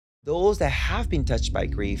Those that have been touched by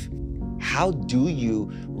grief, how do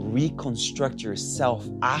you reconstruct yourself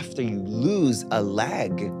after you lose a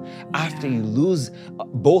leg, after you lose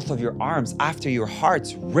both of your arms, after your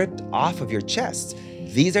heart's ripped off of your chest?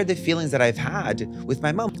 These are the feelings that I've had with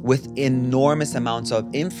my mom, with enormous amounts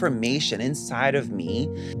of information inside of me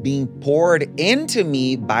being poured into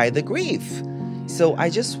me by the grief. So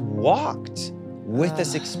I just walked with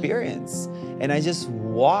this experience, and I just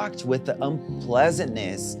walked with the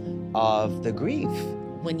unpleasantness of the grief.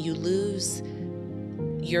 When you lose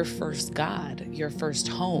your first God, your first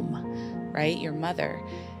home, right? Your mother,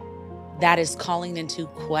 that is calling into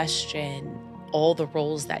question all the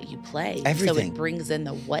roles that you play. Everything. So it brings in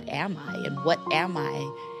the what am I? And what am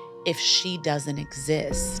I if she doesn't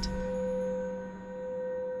exist?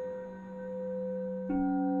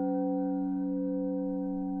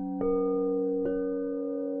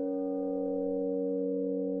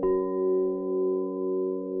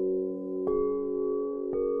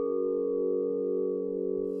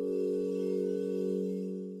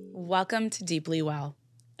 Welcome to Deeply Well,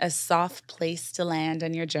 a soft place to land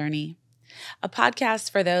on your journey. A podcast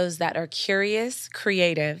for those that are curious,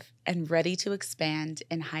 creative, and ready to expand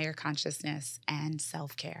in higher consciousness and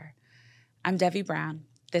self-care. I'm Devi Brown.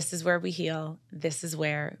 This is where we heal. This is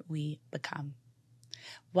where we become.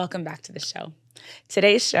 Welcome back to the show.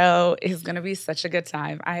 Today's show is going to be such a good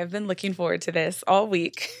time. I have been looking forward to this all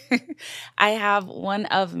week. I have one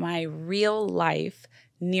of my real life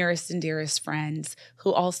nearest and dearest friends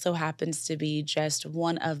who also happens to be just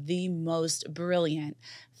one of the most brilliant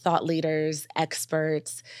thought leaders,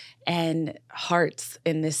 experts, and hearts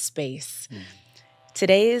in this space.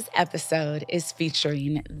 Today's episode is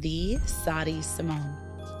featuring the Sah D'Simone,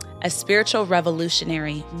 a spiritual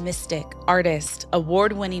revolutionary, mystic, artist,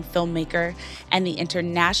 award-winning filmmaker, and the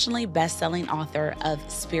internationally best-selling author of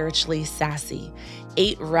Spiritually Sassy,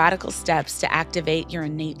 8 Radical Steps to Activate Your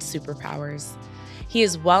Innate Superpowers. He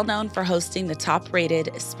is well known for hosting the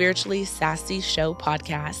top-rated Spiritually Sassy Show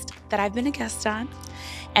podcast that I've been a guest on,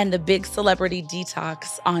 and the Big Celebrity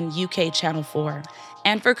Detox on UK Channel 4,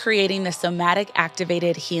 and for creating the Somatic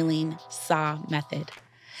Activated Healing Sah method.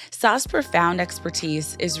 Sah's profound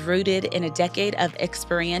expertise is rooted in a decade of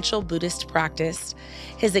experiential Buddhist practice,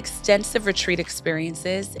 his extensive retreat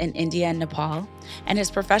experiences in India and Nepal, and his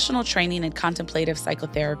professional training in contemplative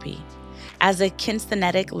psychotherapy. As a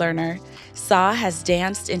kinesthetic learner, Sah has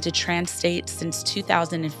danced into trance states since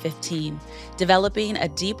 2015, developing a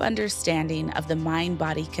deep understanding of the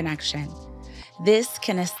mind-body connection. This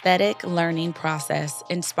kinesthetic learning process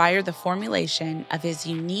inspired the formulation of his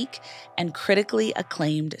unique and critically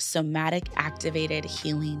acclaimed Somatic Activated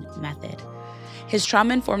Healing method. His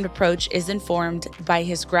trauma-informed approach is informed by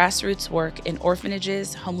his grassroots work in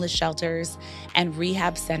orphanages, homeless shelters, and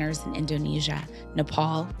rehab centers in Indonesia,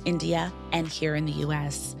 Nepal, India, and here in the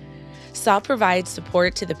U.S. Sah provides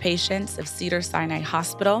support to the patients of Cedars-Sinai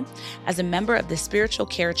Hospital as a member of the Spiritual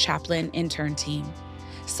Care Chaplain Intern Team.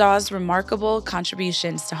 Sah's remarkable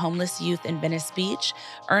contributions to homeless youth in Venice Beach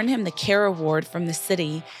earned him the Care Award from the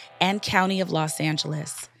city and county of Los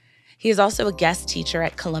Angeles. He is also a guest teacher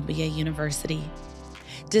at Columbia University.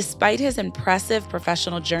 Despite his impressive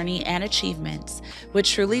professional journey and achievements, what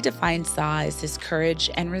truly defines Sah is his courage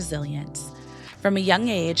and resilience. From a young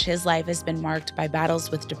age, his life has been marked by battles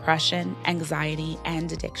with depression, anxiety,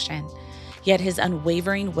 and addiction. Yet his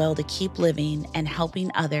unwavering will to keep living and helping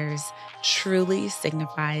others truly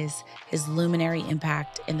signifies his luminary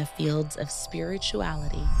impact in the fields of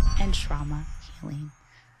spirituality and trauma healing.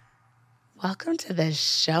 Welcome to the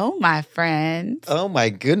show, my friend. Oh my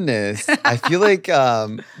goodness. I feel like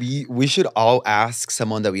we should all ask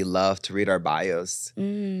someone that we love to read our bios.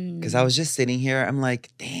 Because I was just sitting here, I'm like,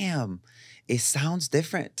 damn, it sounds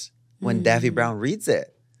different when Devi Brown reads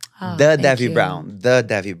it. Oh, the Devi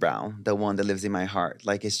Brown, the one that lives in my heart.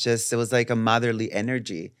 Like it was like a motherly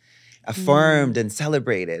energy, affirmed and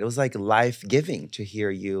celebrated. It was like life-giving to hear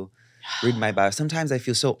you read my bio. Sometimes I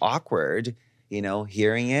feel so awkward,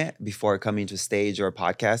 hearing it before coming to stage or a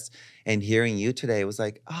podcast, and hearing you today was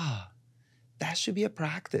like, that should be a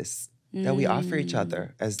practice that we offer each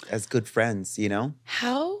other as good friends,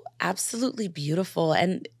 How absolutely beautiful.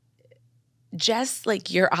 And just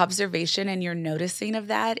like your observation and your noticing of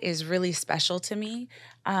that is really special to me.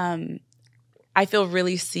 I feel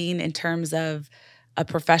really seen in terms of a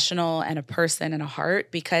professional and a person and a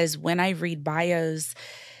heart, because when I read bios,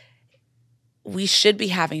 we should be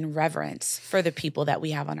having reverence for the people that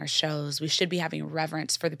we have on our shows. We should be having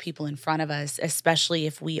reverence for the people in front of us, especially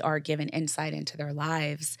if we are given insight into their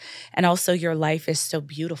lives. And also, your life is so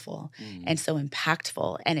beautiful and so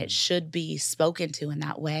impactful, and it should be spoken to in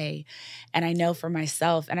that way. And I know for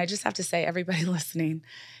myself, and I just have to say, everybody listening,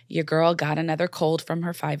 your girl got another cold from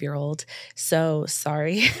her 5-year-old. So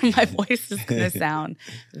sorry, my voice is going to sound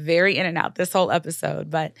very in and out this whole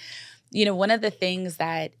episode. But you know, one of the things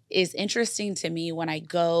that is interesting to me when I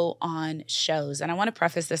go on shows, and I want to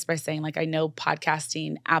preface this by saying, like, I know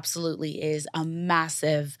podcasting absolutely is a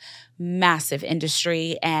massive, massive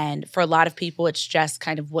industry. And for a lot of people, it's just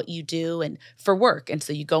kind of what you do and for work. And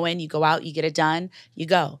so you go in, you go out, you get it done, you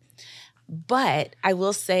go. But I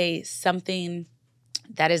will say something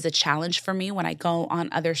that is a challenge for me when I go on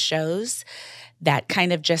other shows that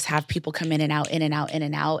kind of just have people come in and out, in and out, in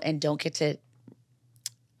and out, and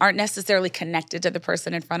aren't necessarily connected to the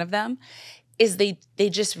person in front of them, is they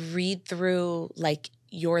just read through like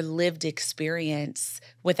your lived experience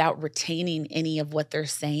without retaining any of what they're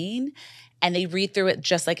saying. And they read through it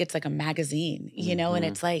just like it's like a magazine, you know? And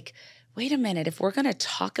it's like, wait a minute, if we're going to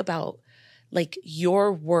talk about like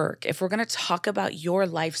your work, if we're going to talk about your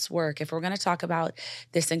life's work, if we're going to talk about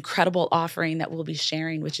this incredible offering that we'll be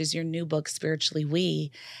sharing, which is your new book, Spiritually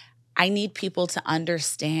We, I need people to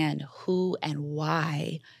understand who and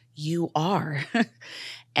why you are.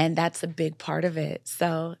 And that's a big part of it.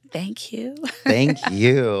 So thank you. Thank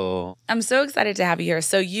you. I'm so excited to have you here.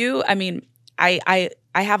 So I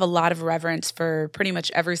have a lot of reverence for pretty much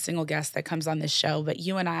every single guest that comes on this show, but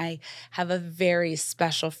you and I have a very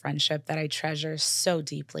special friendship that I treasure so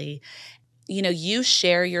deeply. You know, you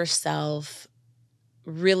share yourself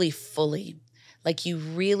really fully. Like, you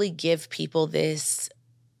really give people this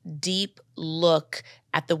deep look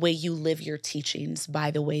at the way you live your teachings by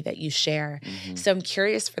the way that you share. So I'm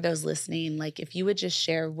curious for those listening, like, if you would just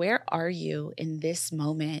share, where are you in this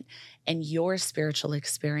moment and your spiritual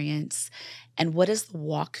experience, and what does the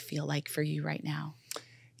walk feel like for you right now?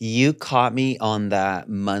 You caught me on that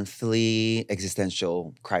monthly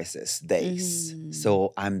existential crisis days.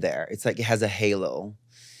 So I'm there. It's like it has a halo.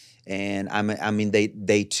 And I'm in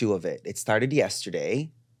day 2 of it. It started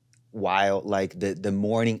yesterday, while like the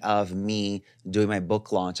morning of me doing my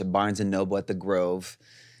book launch at Barnes & Noble at the Grove,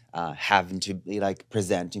 having to be like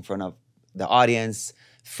present in front of the audience,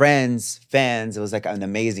 friends, fans. It was like an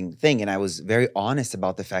amazing thing. And I was very honest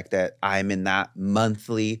about the fact that I'm in that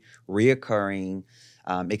monthly reoccurring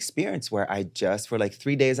experience where I just, for like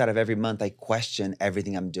 3 days out of every month, I question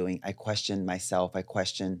everything I'm doing. I question myself. I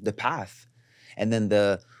question the path. And then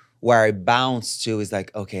where I bounce to is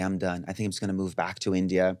like, okay, I'm done. I think I'm just going to move back to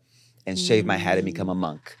India and shave my head and become a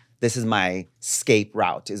monk. This is my escape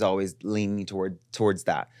route, is always leaning towards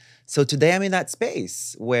that. So today I'm in that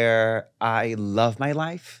space where I love my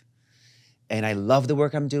life and I love the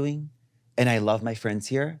work I'm doing and I love my friends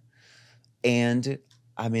here. And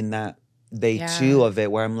I'm in that day 2 of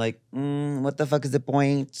it where I'm like, what the fuck is the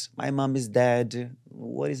point? My mom is dead.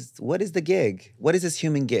 What is the gig? What is this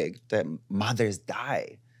human gig that mothers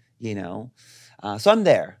die, you know? So I'm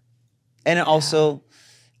there. And also,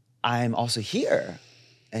 I'm also here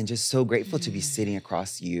and just so grateful to be sitting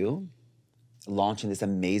across you, launching this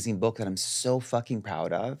amazing book that I'm so fucking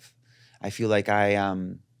proud of. I feel like I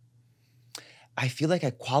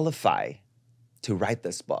qualify to write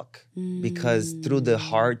this book because through the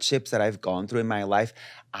hardships that I've gone through in my life,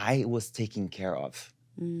 I was taken care of.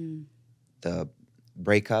 The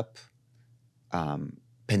breakup,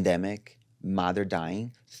 pandemic, mother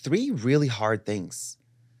dying, 3 really hard things.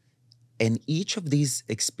 And each of these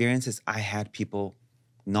experiences, I had people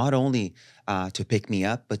not only to pick me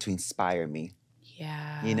up, but to inspire me.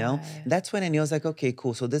 Yeah. You know? And that's when I knew, I was like, okay,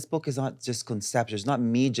 cool. So this book is not just conceptual. It's not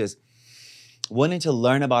me just wanting to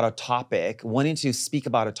learn about a topic, wanting to speak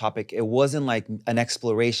about a topic. It wasn't like an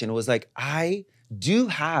exploration. It was like, I do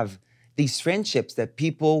have these friendships that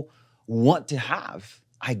people want to have.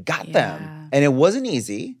 I got them. And it wasn't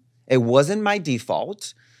easy. It wasn't my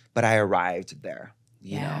default, but I arrived there.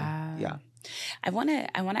 You know? Yeah. I want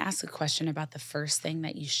to ask a question about the first thing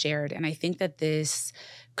that you shared, and I think that this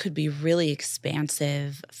could be really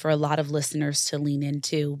expansive for a lot of listeners to lean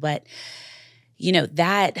into. But you know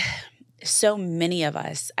that so many of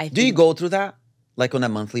us, I think. Do you go through that, like on a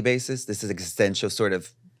monthly basis? This is existential sort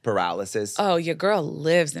of paralysis. Oh, your girl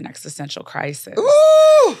lives in existential crisis.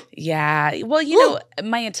 Ooh! Yeah. Well, you know,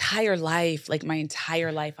 my entire life,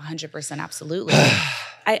 100%, absolutely.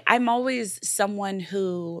 I'm always someone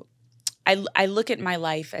who, I look at my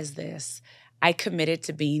life as this. I committed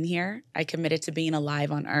to being here. I committed to being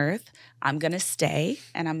alive on earth. I'm going to stay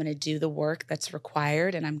and I'm going to do the work that's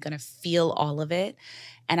required and I'm going to feel all of it.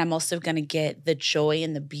 And I'm also going to get the joy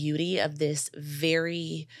and the beauty of this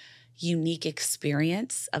very unique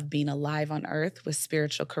experience of being alive on earth with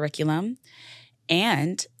spiritual curriculum.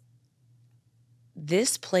 And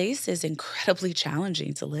this place is incredibly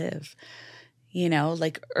challenging to live. You know,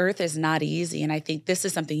 like earth is not easy. And I think this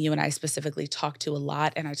is something you and I specifically talk to a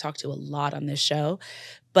lot, and I talk to a lot on this show.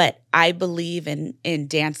 But I believe in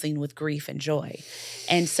dancing with grief and joy.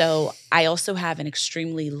 And so I also have an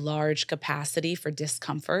extremely large capacity for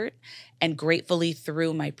discomfort. And gratefully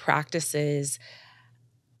through my practices,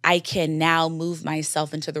 I can now move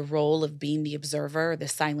myself into the role of being the observer, the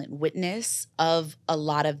silent witness of a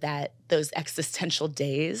lot of those existential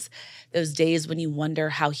days, those days when you wonder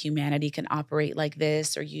how humanity can operate like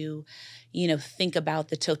this, or you think about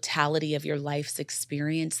the totality of your life's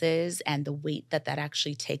experiences and the weight that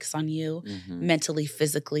actually takes on you mentally,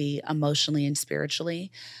 physically, emotionally, and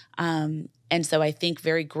spiritually. And so I think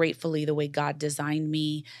very gratefully the way God designed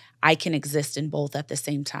me, I can exist in both at the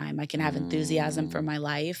same time. I can have enthusiasm for my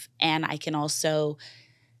life, and I can also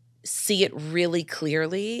see it really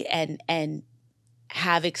clearly and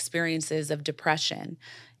have experiences of depression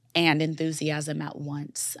and enthusiasm at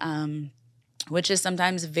once, which is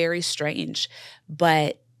sometimes very strange.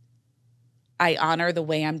 But I honor the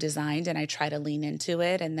way I'm designed and I try to lean into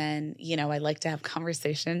it. And then, I like to have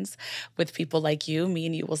conversations with people like you. Me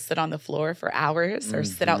and you will sit on the floor for hours or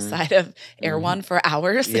sit outside of Air One for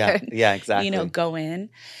hours. Yeah, and, yeah, exactly. Go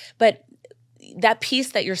in. But that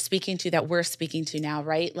piece that you're speaking to, that we're speaking to now,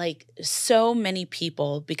 right? Like so many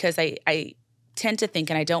people, because I tend to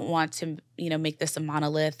think, and I don't want to, make this a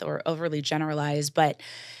monolith or overly generalized, but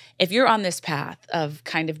if you're on this path of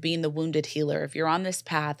kind of being the wounded healer, if you're on this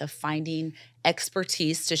path of finding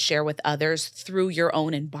expertise to share with others through your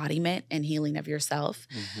own embodiment and healing of yourself,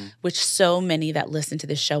 which so many that listen to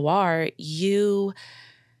this show are,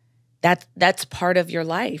 that's part of your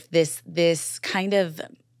life. This kind of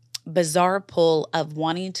bizarre pull of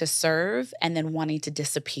wanting to serve and then wanting to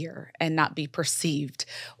disappear and not be perceived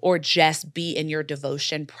or just be in your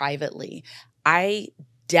devotion privately. I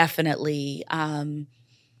definitely,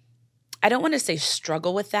 I don't want to say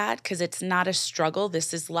struggle with that because it's not a struggle.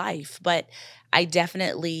 This is life. But I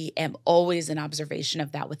definitely am always in observation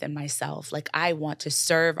of that within myself. Like I want to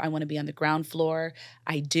serve. I want to be on the ground floor.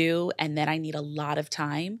 I do. And then I need a lot of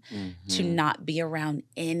time to not be around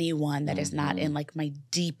anyone that is not in like my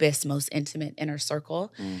deepest, most intimate inner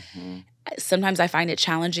circle. Sometimes I find it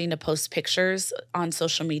challenging to post pictures on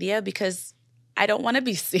social media because I don't want to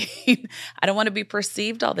be seen. I don't want to be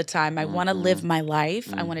perceived all the time. I want to live my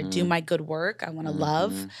life. I want to do my good work. I want to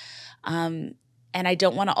love. And I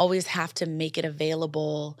don't want to always have to make it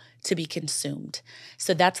available to be consumed.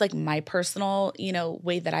 So that's like my personal,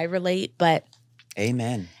 way that I relate. But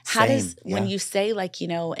amen. How does, when you say like,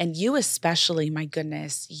 and you especially, my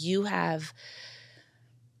goodness, you have,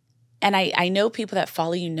 and I know people that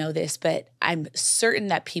follow you know this, but I'm certain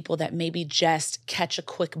that people that maybe just catch a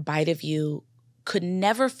quick bite of you could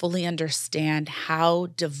never fully understand how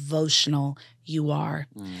devotional you are,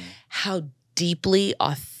 how deeply,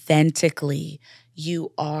 authentically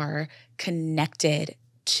you are connected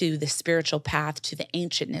to the spiritual path, to the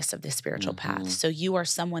ancientness of the spiritual path. So you are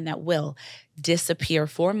someone that will disappear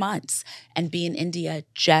for months and be in India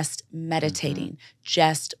just meditating,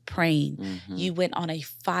 just praying. You went on a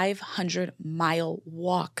 500-mile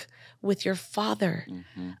walk with your father,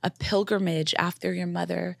 a pilgrimage after your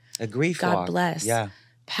mother, a grief God walk. bless,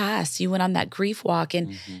 passed. You went on that grief walk.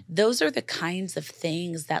 And those are the kinds of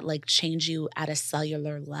things that like change you at a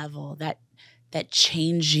cellular level, that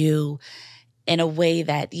change you in a way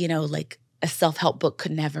that, like a self-help book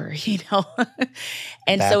could never,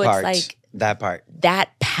 And That so part, it's like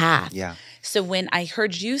that path. Yeah. So when I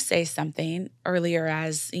heard you say something earlier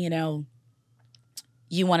as,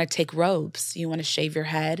 you want to take robes, you want to shave your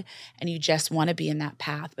head, and you just want to be in that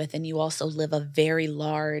path, but then you also live a very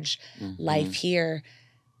large life here.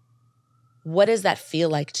 What does that feel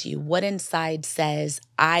like to you? What inside says,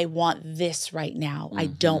 I want this right now. I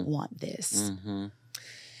don't want this.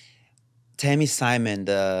 Tammy Simon,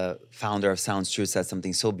 the founder of Sounds True, said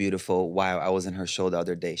something so beautiful while I was in her show the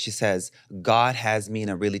other day. She says, God has me in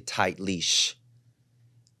a really tight leash.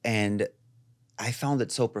 And I found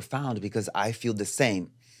it so profound because I feel the same.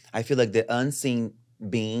 I feel like the unseen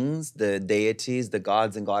beings, the deities, the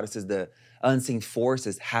gods and goddesses, the unseen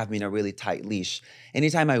forces have me in a really tight leash.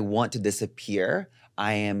 Anytime I want to disappear,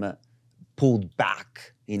 I am pulled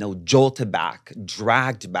back, jolted back,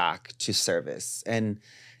 dragged back to service. And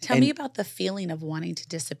Tell me about the feeling of wanting to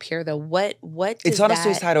disappear, though. What it's does not that... a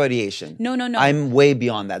suicidal ideation. No. I'm way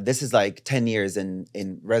beyond that. This is like 10 years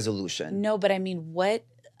in resolution. No, but I mean, what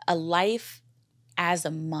a life as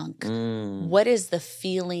a monk, what is the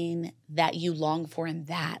feeling that you long for in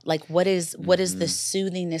that? Like, what is the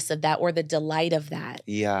soothingness of that or the delight of that?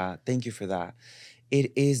 Yeah, thank you for that.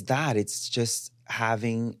 It is that. It's just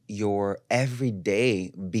having your every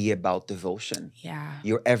day be about devotion. Yeah.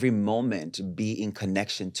 Your every moment be in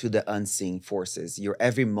connection to the unseen forces. Your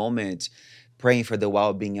every moment praying for the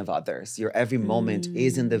well-being of others. Your every moment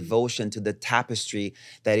is in devotion to the tapestry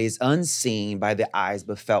that is unseen by the eyes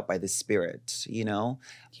but felt by the spirit, Yeah.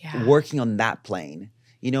 Working on that plane.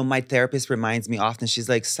 My therapist reminds me often, she's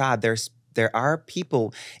like, Sah, there are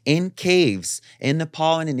people in caves in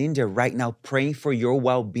Nepal and in India right now praying for your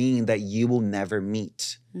well-being that you will never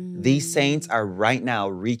meet. These saints are right now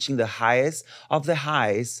reaching the highest of the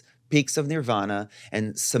highs, peaks of nirvana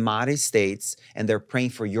and samadhi states, and they're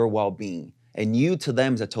praying for your well-being. And you to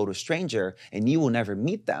them is a total stranger, and you will never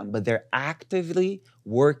meet them, but they're actively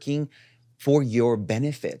working for your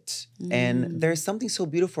benefit. And there's something so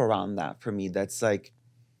beautiful around that for me that's like,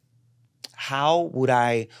 what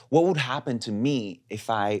would happen to me if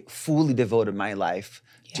I fully devoted my life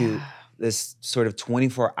to this sort of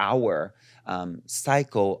 24-hour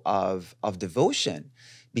cycle of devotion?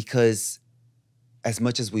 Because as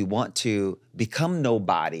much as we want to become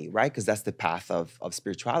nobody, right? Because that's the path of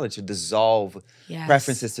spirituality, to dissolve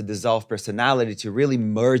preferences, to dissolve personality, to really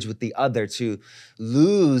merge with the other, to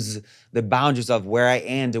lose the boundaries of where I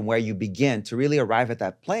end and where you begin, to really arrive at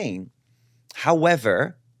that plane.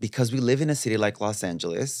 However, because we live in a city like Los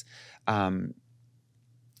Angeles,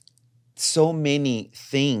 so many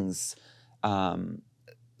things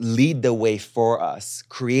lead the way for us,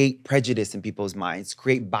 create prejudice in people's minds,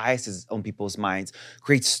 create biases on people's minds,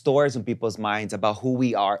 create stories on people's minds about who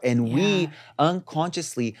we are. And we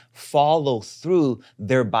unconsciously follow through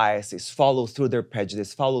their biases, follow through their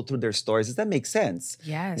prejudice, follow through their stories. Does that make sense?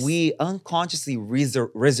 Yes. We unconsciously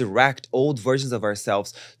resurrect old versions of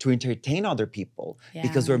ourselves to entertain other people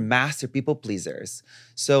because we're master people pleasers.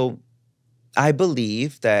 So I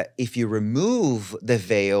believe that if you remove the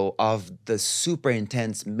veil of the super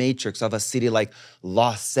intense matrix of a city like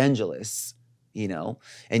Los Angeles,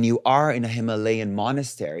 and you are in a Himalayan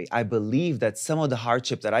monastery, I believe that some of the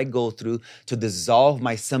hardship that I go through to dissolve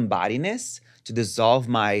my somebodyness, to dissolve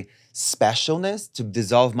my specialness, to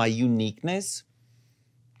dissolve my uniqueness,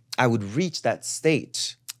 I would reach that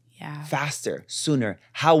state faster, sooner.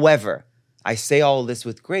 However, I say all this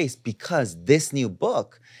with grace because this new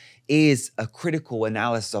book is a critical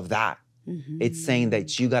analysis of that. It's saying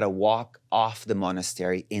that you got to walk off the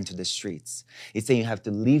monastery into the streets. It's saying you have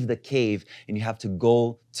to leave the cave and you have to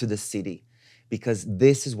go to the city because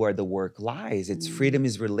this is where the work lies. It's freedom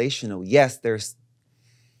is relational. Yes, there's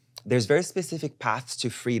very specific paths to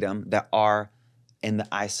freedom that are in the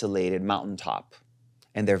isolated mountaintop,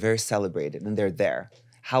 and they're very celebrated and they're there.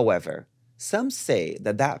 However, some say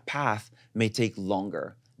that path may take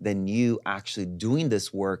longer than you actually doing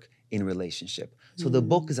this work in relationship. So the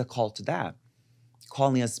book is a call to that,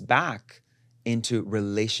 calling us back into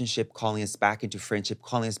relationship, calling us back into friendship,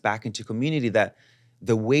 calling us back into community, that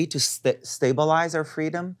the way to stabilize our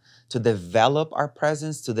freedom, to develop our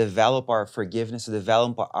presence, to develop our forgiveness, to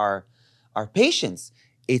develop our patience,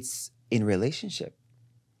 it's in relationship.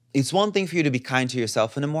 It's one thing for you to be kind to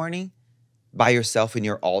yourself in the morning, by yourself in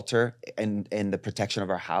your altar and the protection of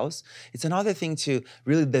our house. It's another thing to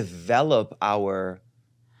really develop our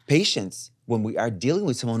patience when we are dealing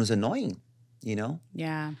with someone who's annoying,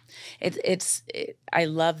 Yeah. I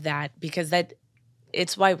love that because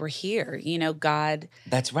it's why we're here. God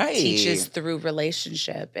That's right. teaches through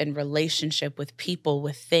relationship and relationship with people,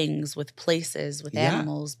 with things, with places, with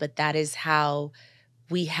animals. But that is how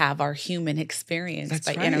we have our human experience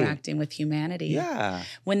by interacting with humanity. Yeah.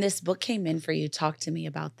 When this book came in for you, talk to me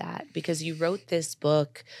about that because you wrote this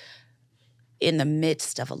book in the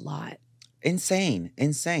midst of a lot. Insane.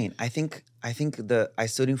 I think I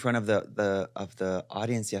stood in front of the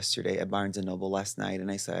audience yesterday at Barnes and Noble last night, and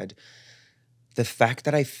I said, the fact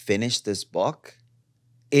that I finished this book,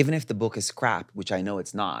 even if the book is crap, which I know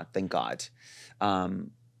it's not, thank God,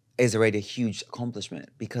 is already a huge accomplishment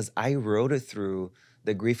because I wrote it through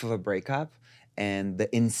the grief of a breakup and the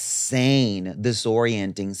insane,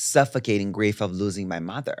 disorienting, suffocating grief of losing my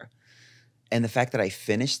mother. And the fact that I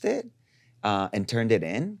finished it and turned it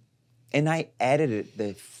in, and I edited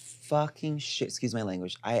the fucking shit, excuse my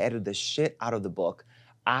language, I edited the shit out of the book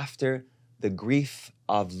after the grief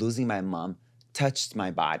of losing my mom touched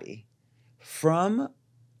my body from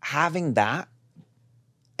having that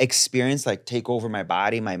experience like take over my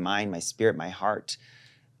body, my mind, my spirit, my heart,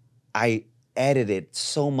 I edited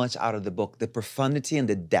so much out of the book. The profundity and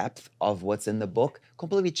the depth of what's in the book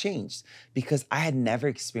completely changed because I had never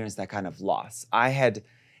experienced that kind of loss. I had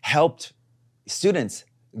helped students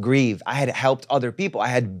grieve. I had helped other people. I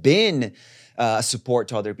had been a support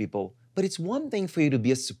to other people. But it's one thing for you to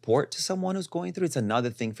be a support to someone who's going through. It's another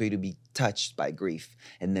thing for you to be touched by grief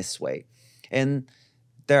in this way. And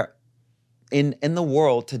there, in the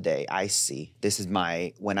world today, I see, this is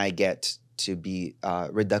when I get to be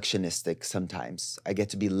reductionistic sometimes. I get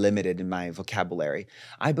to be limited in my vocabulary.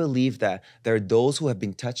 I believe that there are those who have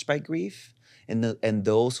been touched by grief and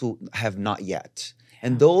those who have not yet.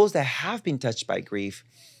 And those that have been touched by grief,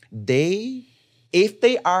 if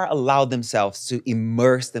they are allowed themselves to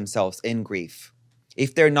immerse themselves in grief,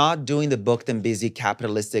 if they're not doing the booked and busy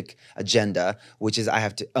capitalistic agenda, which is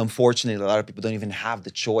unfortunately, a lot of people don't even have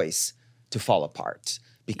the choice to fall apart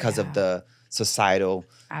because of the societal,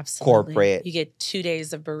 corporate. You get 2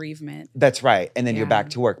 days of bereavement. That's right. And then you're back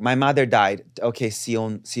to work. My mother died. Okay, see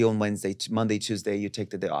you on Wednesday, Monday, Tuesday, you take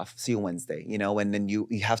the day off. See you Wednesday, and then you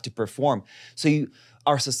have to perform. So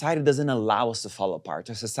our society doesn't allow us to fall apart.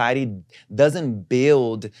 Our society doesn't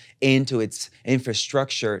build into its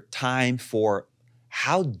infrastructure time for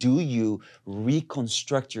how do you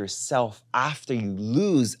reconstruct yourself after you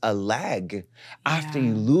lose a leg, after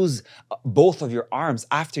you lose both of your arms,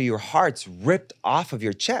 after your heart's ripped off of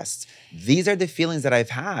your chest? These are the feelings that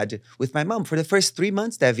I've had with my mom. For the first 3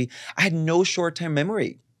 months, Devi, I had no short-term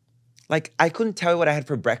memory. Like, I couldn't tell you what I had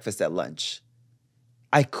for breakfast at lunch.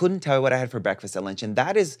 I couldn't tell you what I had for breakfast at lunch. And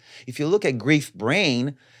that is, if you look at grief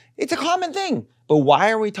brain, it's a common thing. But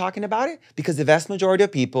why are we talking about it? Because the vast majority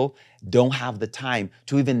of people don't have the time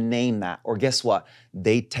to even name that. Or guess what?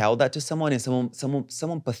 They tell that to someone and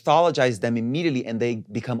someone pathologizes them immediately and they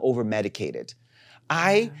become over-medicated.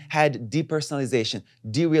 I had depersonalization,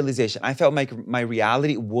 derealization. I felt my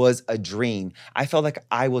reality was a dream. I felt like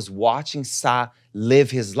I was watching Sah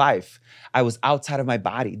live his life. I was outside of my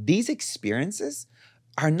body. These experiences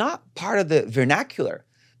are not part of the vernacular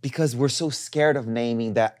because we're so scared of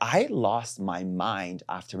naming that I lost my mind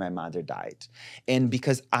after my mother died. And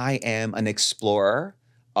because I am an explorer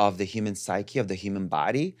of the human psyche, of the human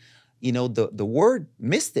body, the word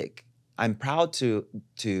mystic, I'm proud to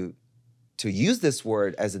use this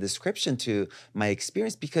word as a description to my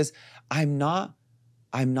experience because I'm not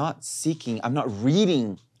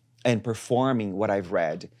reading and performing what I've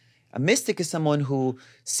read. A mystic is someone who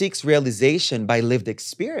seeks realization by lived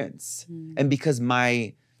experience. And because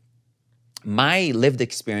my lived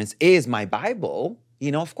experience is my Bible,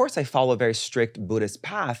 of course I follow a very strict Buddhist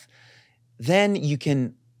path, then you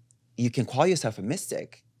can call yourself a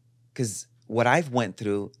mystic. Because what I've went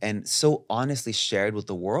through and so honestly shared with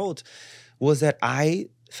the world was that I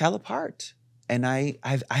fell apart. And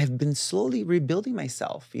I've been slowly rebuilding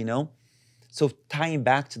myself, So tying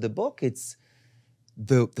back to the book, it's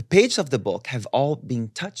the pages of the book have all been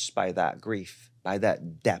touched by that grief, by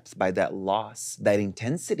that depth, by that loss, that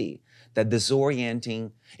intensity, that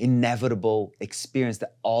disorienting, inevitable experience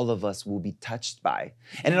that all of us will be touched by.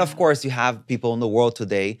 And then, of course, you have people in the world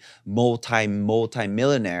today,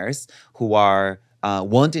 multi-millionaires who are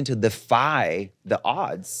wanting to defy the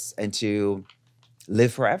odds and to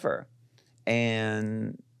live forever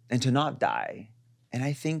and to not die. And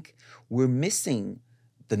I think we're missing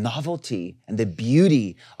the novelty and the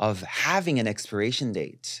beauty of having an expiration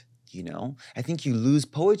date. I think you lose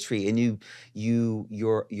poetry and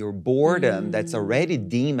your boredom that's already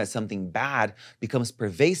deemed as something bad becomes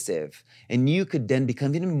pervasive, and you could then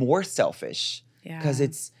become even more selfish because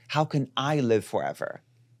it's how can I live forever?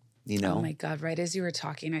 Oh my God! Right as you were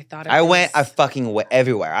talking, I thought I fucking went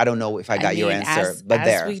everywhere. I don't know if I got your answer, but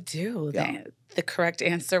as we do, the correct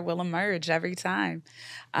answer will emerge every time.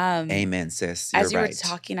 Amen, sis. You're as you right. were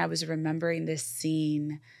talking, I was remembering this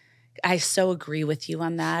scene. I so agree with you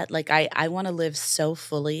on that. Like, I want to live so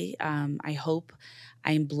fully. I hope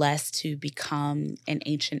I'm blessed to become an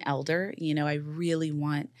ancient elder.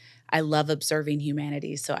 I love observing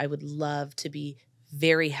humanity. So I would love to be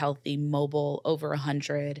very healthy, mobile, over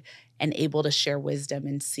 100, and able to share wisdom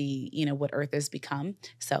and see, what Earth has become.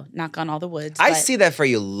 So knock on all the woods. I see that for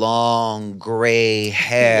you. Long gray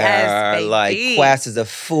hair, yes, like Quest is a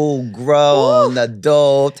full-grown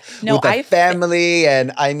adult with a family,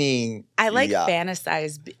 and I mean, I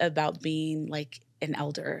fantasize about being like an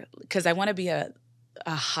elder because I want to be a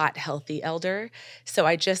hot, healthy elder. So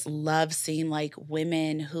I just love seeing like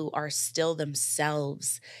women who are still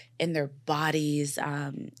themselves in their bodies,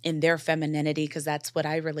 in their femininity, because that's what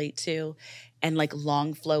I relate to, and like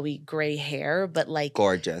long, flowy gray hair, but like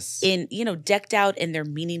gorgeous, in, decked out in their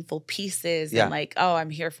meaningful pieces, and like, oh,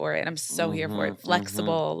 I'm here for it. I'm so here for it.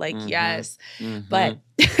 Flexible, yes. But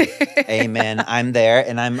amen. I'm there,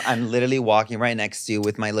 and I'm literally walking right next to you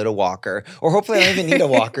with my little walker, or hopefully I don't even need a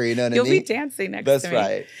walker. You know what I mean? You'll be dancing next That's to me.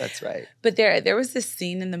 right. That's right. But there was this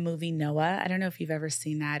scene in the movie Noah. I don't know if you've ever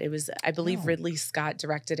seen that. It was, I believe, Ridley Scott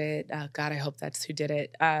directed it. God, I hope that's who did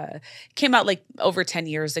it. Came out like over 10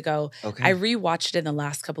 years ago. Okay. I rewatched it in the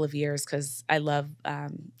last couple of years because I love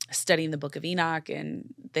studying the Book of Enoch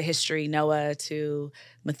and the history, Noah to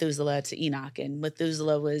Methuselah to Enoch. And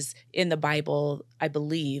Methuselah was in the Bible, I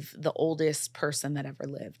believe, the oldest person that ever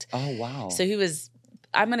lived. Oh, wow. So he was,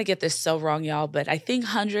 I'm going to get this so wrong, y'all, but I think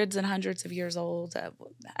hundreds and hundreds of years old.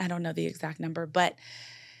 I don't know the exact number, but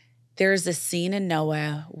there's a scene in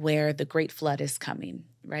Noah where the great flood is coming,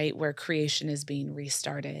 right? Where creation is being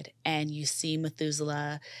restarted. And you see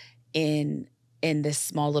Methuselah in this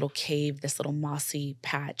small little cave, this little mossy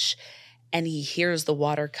patch, and he hears the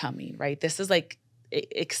water coming, right? This is like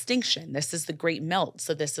extinction. This is the great melt.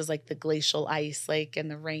 So this is like the glacial ice, like, and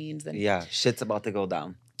the rains. And yeah, shit's about to go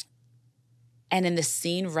down. And in the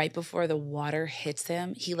scene right before the water hits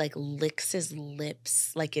him, he like licks his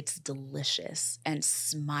lips like it's delicious and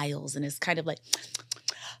smiles and is kind of like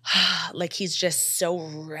he's just so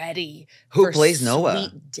ready. Who plays Noah?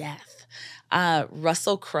 Sweet death.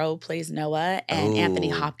 Russell Crowe plays Noah, and Anthony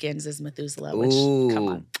Hopkins is Methuselah, which, come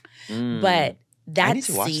on. But that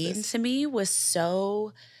scene to me was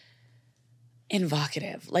so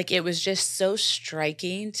evocative. Like, it was just so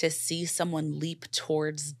striking to see someone leap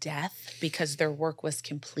towards death because their work was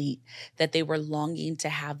complete, that they were longing to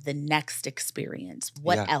have the next experience.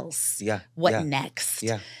 What else? What next?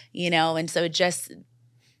 And so just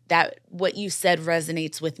that, what you said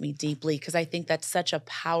resonates with me deeply, because I think that's such a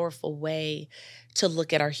powerful way to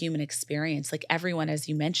look at our human experience. Like, everyone, as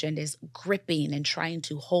you mentioned, is gripping and trying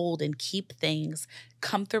to hold and keep things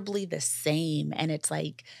comfortably the same. And it's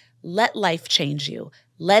like, let life change you.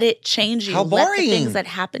 Let it change you. How boring. Let the things that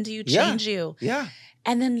happen to you change you. Yeah.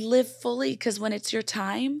 And then live fully, because when it's your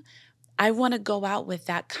time, I want to go out with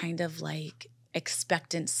that kind of like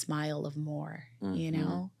expectant smile of more, you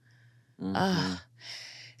know?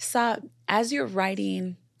 Sah, as you're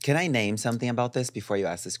writing... Can I name something about this before you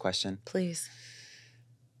ask this question? Please.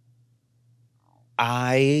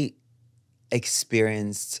 I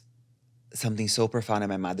experienced something so profound at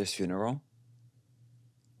my mother's funeral,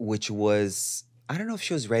 which was, I don't know if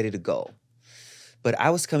she was ready to go, but I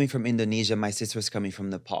was coming from Indonesia. My sister was coming from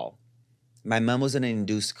Nepal. My mom was in an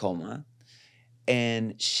induced coma,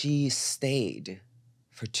 and she stayed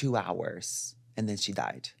for 2 hours, and then she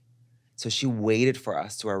died. So she waited for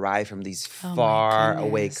us to arrive from these far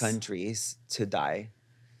away countries to die.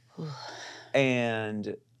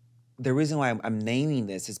 And the reason why I'm naming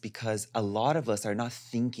this is because a lot of us are not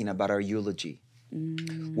thinking about our eulogy.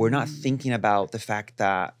 We're not thinking about the fact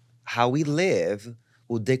that how we live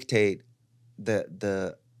will dictate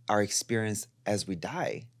our experience as we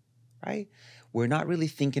die, right? We're not really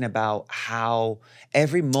thinking about how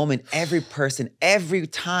every moment, every person, every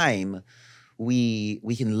time we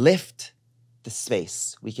can lift the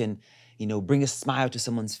space. We can, bring a smile to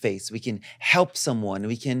someone's face. We can help someone.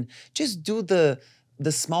 We can just do the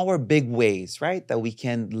small or big ways, right? That we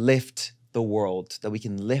can lift the world, that we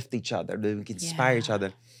can lift each other, that we can inspire each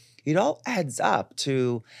other. It all adds up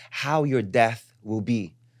to how your death will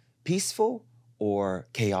be, peaceful or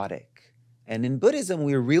chaotic. And in Buddhism,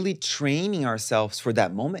 we're really training ourselves for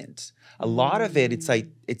that moment. A lot of it,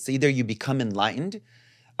 it's either you become enlightened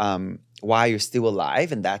while you're still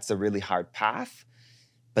alive, and that's a really hard path,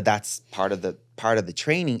 but that's part of the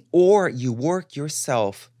training, or you work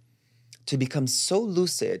yourself to become so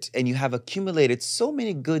lucid, and you have accumulated so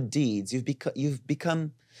many good deeds.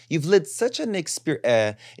 You've lived such an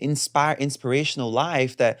inspirational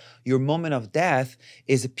life that your moment of death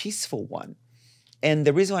is a peaceful one. And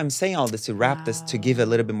the reason why I'm saying all this, to wrap this, to give a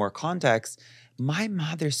little bit more context, my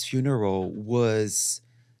mother's funeral was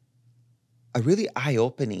a really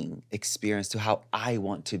eye-opening experience to how I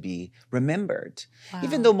want to be remembered.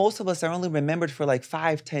 Even though most of us are only remembered for like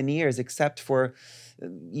 5-10 years, except for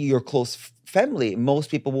your close family. Most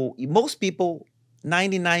people,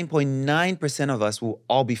 99.9% of us will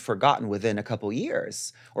all be forgotten within a couple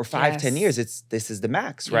years, or 5-10 years. This is the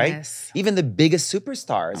max, right? Yes. Even the biggest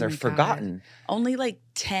superstars are forgotten. God. Only like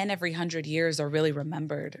 10 every 100 years are really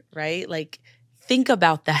remembered, right? Like, think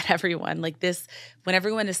about that, everyone. Like this, when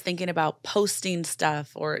everyone is thinking about posting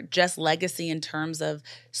stuff or just legacy in terms of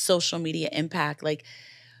social media impact, like,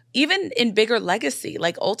 even in bigger legacy,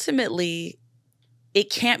 like ultimately, it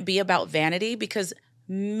can't be about vanity because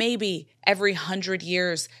maybe every 100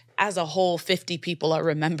 years as a whole, 50 people are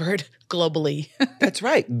remembered globally. That's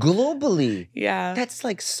right. Globally. Yeah. That's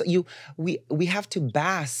like we have to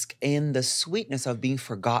bask in the sweetness of being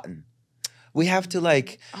forgotten. We have to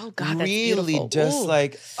like Oh God, that's really beautiful. just Ooh.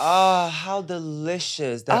 like, how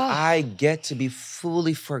delicious that Oh. I get to be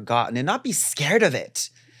fully forgotten and not be scared of it.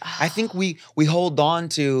 I think we hold on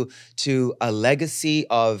to a legacy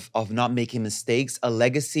of not making mistakes, a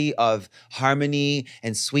legacy of harmony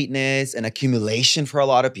and sweetness and accumulation for a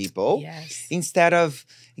lot of people. Yes. Instead of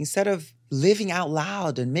living out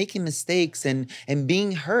loud and making mistakes and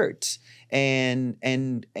being hurt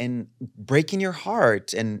and breaking your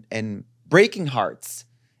heart and breaking hearts.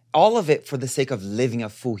 All of it for the sake of living a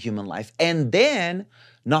full human life. And then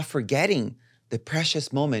not forgetting the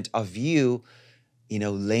precious moment of you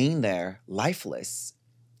laying there lifeless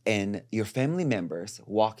and your family members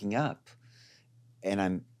walking up.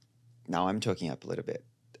 And I'm talking up a little bit.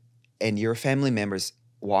 And your family members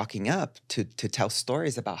walking up to tell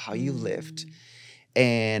stories about how you lived.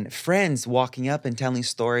 And friends walking up and telling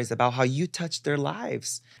stories about how you touched their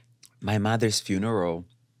lives. My mother's funeral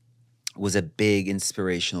was a big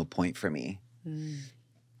inspirational point for me.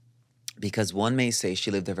 Because one may say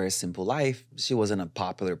she lived a very simple life. She wasn't a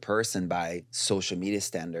popular person by social media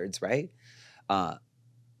standards, right?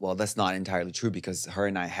 Well, that's not entirely true because her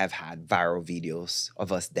and I have had viral videos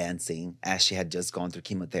of us dancing as she had just gone through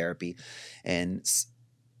chemotherapy. And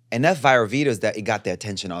enough viral videos that it got the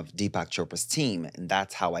attention of Deepak Chopra's team. And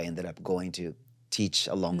that's how I ended up going to teach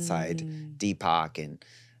alongside Deepak and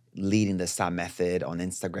leading the Sah method on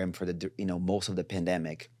Instagram for the most of the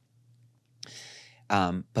pandemic.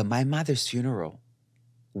 But my mother's funeral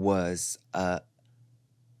was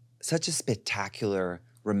such a spectacular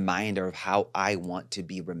reminder of how I want to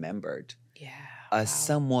be remembered. Yeah. As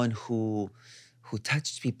someone who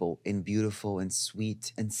touched people in beautiful and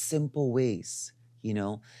sweet and simple ways.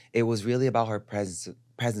 It was really about her presence.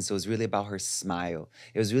 It was really about her smile.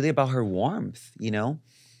 It was really about her warmth.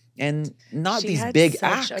 And not these big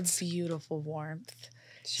acts. She had such a beautiful warmth.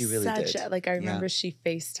 She really did. I remember she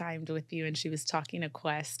FaceTimed with you and she was talking to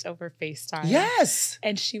Quest over FaceTime. Yes.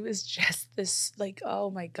 And she was just this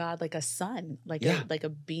oh my God, like a sun, like a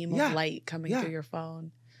beam of light coming through your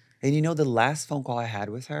phone. And the last phone call I had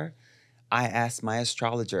with her, I asked my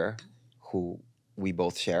astrologer, who we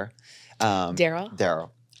both share.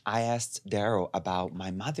 Daryl. I asked Daryl about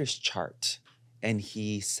my mother's chart. And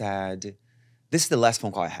he said, this is the last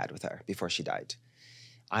phone call I had with her before she died.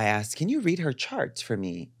 I asked, can you read her charts for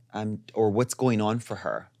me? Or what's going on for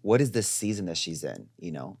her? What is this season that she's in,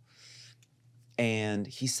 And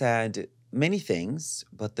he said many things,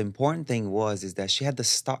 but the important thing is that she had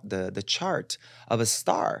the chart of a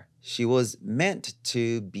star. She was meant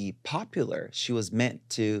to be popular. She was meant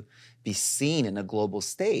to be seen in a global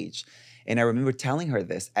stage. And I remember telling her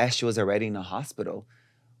this as she was already in a hospital.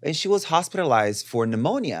 And she was hospitalized for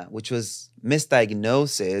pneumonia, which was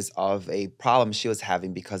misdiagnosis of a problem she was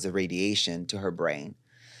having because of radiation to her brain.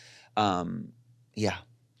 So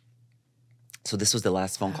this was the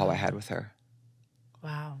last phone call I had with her.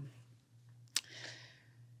 Wow.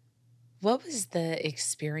 What was the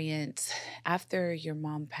experience after your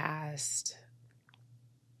mom passed?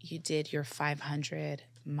 You did your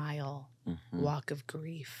 500-mile walk of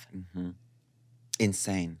grief.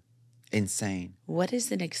 Insane. What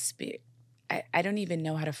is an experience? I don't even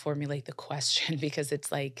know how to formulate the question because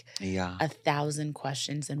it's like 1,000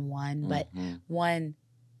 questions in one. But one,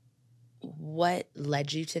 what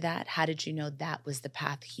led you to that? How did you know that was the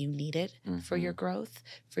path you needed for your growth,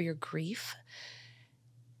 for your grief?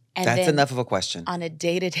 And that's enough of a question. On a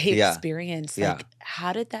day-to-day experience,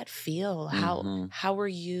 how did that feel? How were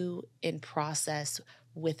you in process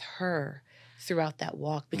with her throughout that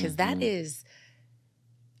walk? Because that is...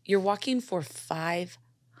 You're walking for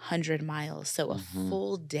 500 miles, so a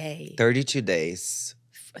full day. 32 days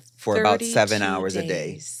for about 7 hours a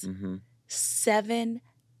day. 7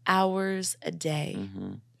 hours a day.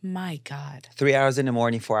 My God. 3 hours in the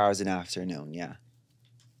morning, 4 hours in the afternoon,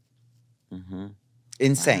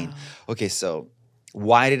 Insane. Wow. Okay, so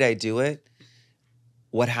why did I do it?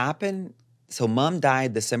 What happened? So mom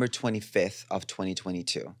died December 25th of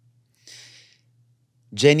 2022.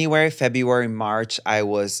 January, February, March, I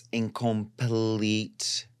was in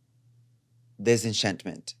complete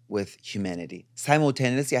disenchantment with humanity.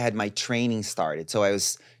 Simultaneously, I had my training started. So I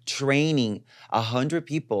was training 100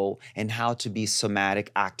 people in how to be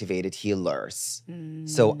somatic activated healers.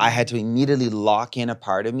 So I had to immediately lock in a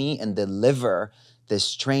part of me and deliver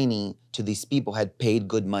this training to these people who had paid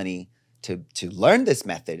good money to learn this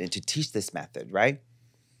method and to teach this method, right?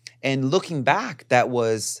 And looking back, that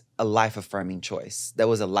was a life-affirming choice. That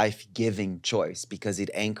was a life-giving choice because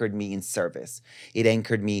it anchored me in service. It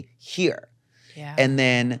anchored me here. Yeah. And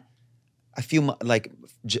then a few, like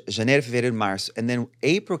Janeiro, Fevereiro, Março, and then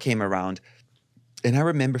April came around, and I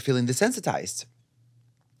remember feeling desensitized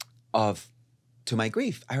to my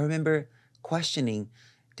grief. I remember questioning,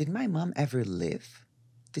 did my mom ever live?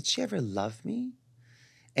 Did she ever love me?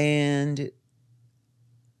 And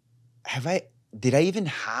did I even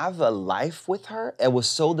have a life with her? I was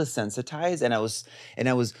so desensitized, and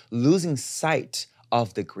I was losing sight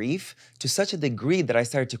of the grief to such a degree that I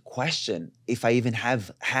started to question if I even have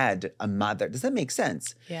had a mother. Does that make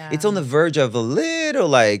sense? Yeah. It's on the verge of a little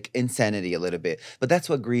like insanity a little bit, but that's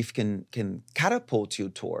what grief can catapult you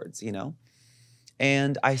towards, you know?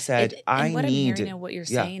 And I said, and what I'm need... hearing and what you're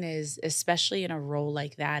saying is, especially in a role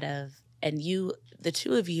like that and you, the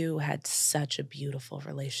two of you had such a beautiful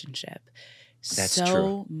relationship. That's so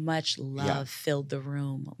true. much love filled the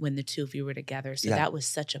room when the two of you were together. So that was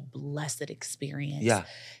such a blessed experience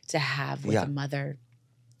to have with a mother.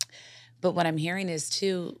 But what I'm hearing is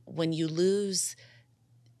too, when you lose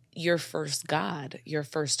your first God, your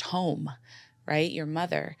first home, right? Your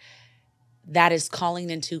mother, that is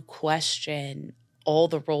calling into question all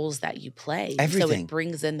the roles that you play. Everything. So it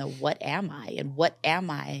brings in the what am I? And what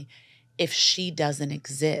am I if she doesn't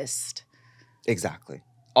exist? Exactly.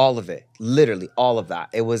 All of it, literally all of that.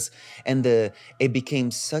 It was, and it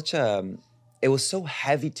became such it was so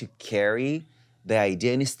heavy to carry the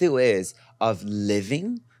idea, and it still is, of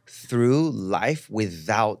living through life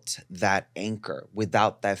without that anchor,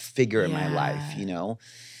 without that figure in my life, you know?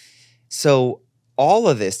 So all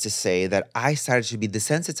of this to say that I started to be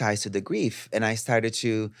desensitized to the grief, and I started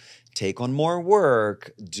to take on more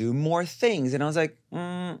work, do more things. And I was like,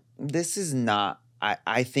 this is not,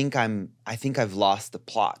 I think I've lost the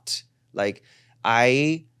plot. Like,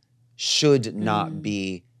 I should not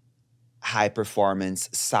be high performance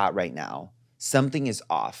Sah right now. Something is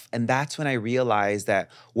off. And that's when I realized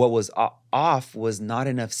that what was off was not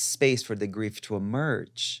enough space for the grief to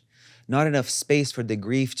emerge. Not enough space for the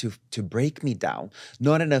grief to break me down.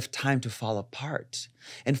 Not enough time to fall apart.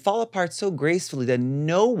 And fall apart so gracefully that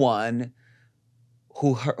no one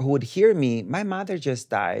who would hear me, my mother just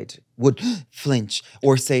died, would flinch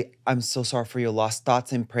or say, I'm so sorry for your loss,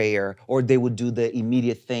 thoughts in prayer, or they would do the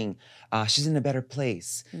immediate thing. She's in a better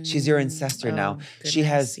place. She's your ancestor now. Goodness, she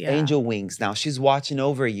has angel wings now. She's watching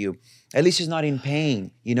over you. At least she's not in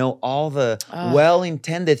pain. You know, all the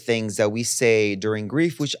well-intended things that we say during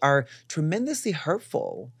grief, which are tremendously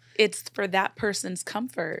hurtful. It's for that person's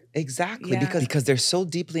comfort. Exactly, because they're so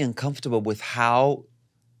deeply uncomfortable with how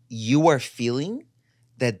you are feeling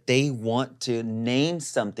that they want to name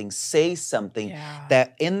something, say something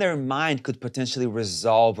that in their mind could potentially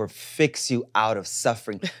resolve or fix you out of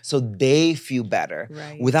suffering so they feel better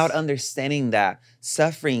without understanding that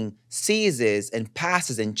suffering ceases and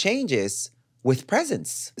passes and changes with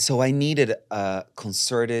presence. So I needed a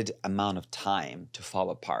concerted amount of time to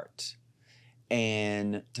fall apart.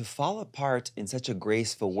 And to fall apart in such a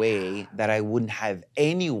graceful way that I wouldn't have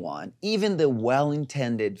anyone, even the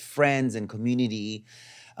well-intended friends and community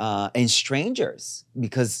and strangers,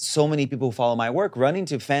 because so many people who follow my work run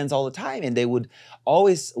into fans all the time, and they would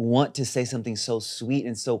always want to say something so sweet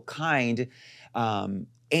and so kind,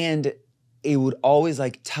 and it would always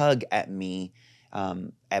like tug at me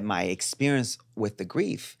at my experience with the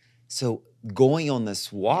grief. So going on this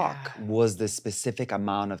walk was the specific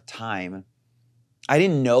amount of time. I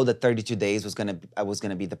didn't know that 32 days was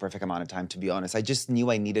gonna be the perfect amount of time, to be honest. I just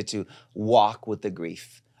knew I needed to walk with the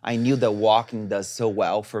grief. I knew that walking does so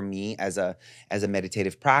well for me as a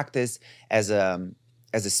meditative practice, as a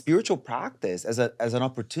spiritual practice, as an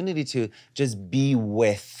opportunity to just be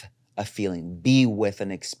with a feeling, be with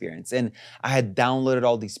an experience. And I had downloaded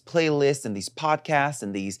all these playlists and these podcasts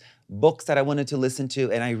and these books that I wanted to listen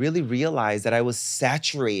to, and I really realized that I was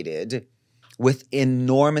saturated with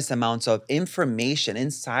enormous amounts of information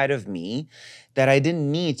inside of me that I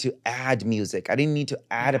didn't need to add music. I didn't need to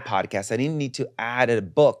add a podcast. I didn't need to add a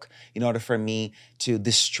book in order for me to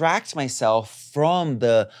distract myself from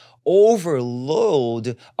the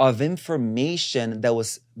overload of information that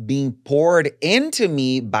was being poured into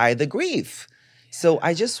me by the grief. So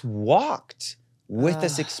I just walked with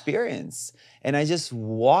this experience, and I just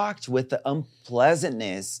walked with the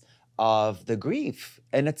unpleasantness of the grief.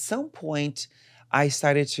 And at some point, I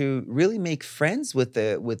started to really make friends with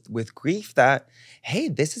grief that, hey,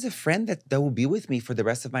 this is a friend that will be with me for the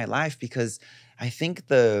rest of my life, because I think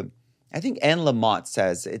Anne Lamott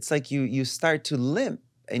says, it's like you start to limp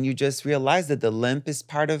and you just realize that the limp is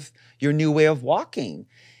part of your new way of walking.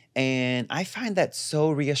 And I find that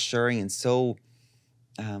so reassuring and so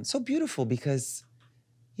beautiful because,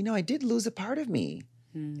 I did lose a part of me.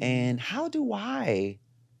 And how do I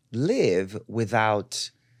live without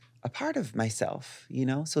a part of myself,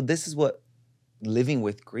 So this is what living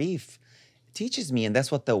with grief teaches me. And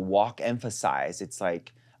that's what the walk emphasized. It's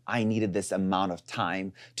like, I needed this amount of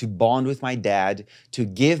time to bond with my dad, to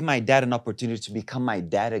give my dad an opportunity to become my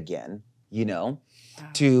dad again, Wow.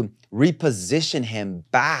 To reposition him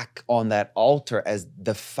back on that altar as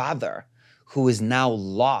the father who is now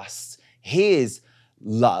lost his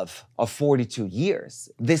love of 42 years.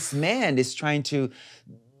 This man is trying to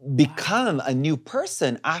become a new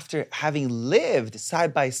person after having lived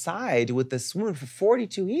side by side with this woman for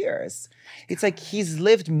 42 years. It's like he's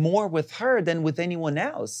lived more with her than with anyone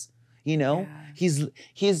else. Yeah.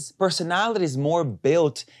 His personality is more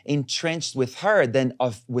built, entrenched with her than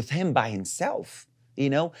with him by himself.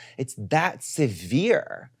 It's that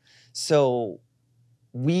severe. So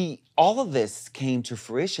all of this came to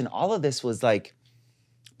fruition. All of this was like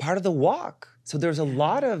part of the walk. So there's a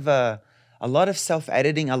lot of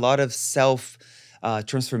self-editing, a lot of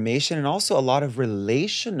self-transformation, and also a lot of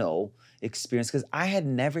relational experience, because I had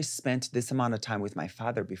never spent this amount of time with my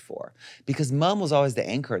father before, because mom was always the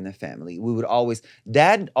anchor in the family.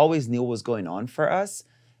 Dad always knew what was going on for us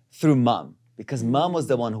through mom, because mom was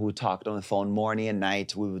the one who talked on the phone morning and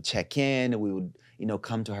night. We would check in, and we would,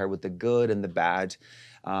 come to her with the good and the bad,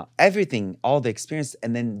 everything, all the experience,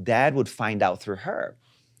 and then dad would find out through her.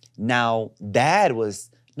 Now, dad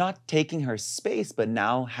was not taking her space, but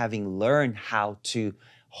now having learned how to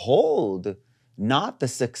hold not the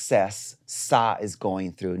success Sah is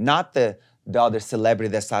going through, not the other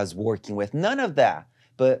celebrity that Sah is working with, none of that.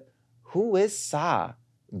 But who is Sah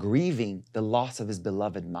grieving the loss of his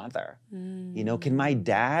beloved mother? Can my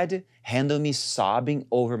dad handle me sobbing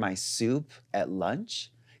over my soup at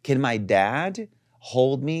lunch? Can my dad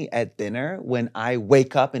hold me at dinner when I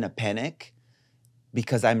wake up in a panic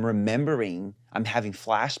because I'm having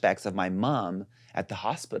flashbacks of my mom at the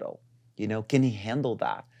hospital? Can he handle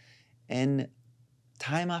that? And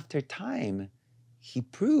time after time, he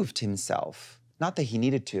proved himself, not that he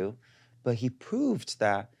needed to, but he proved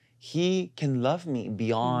that he can love me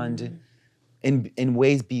beyond, in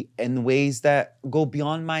ways that go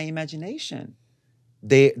beyond my imagination.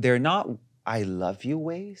 They're not I love you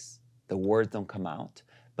ways. The words don't come out,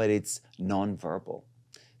 but it's nonverbal.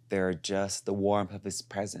 They're just the warmth of his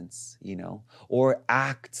presence, or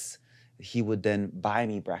acts. He would then buy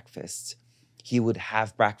me breakfast. He would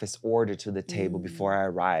have breakfast ordered to the table before I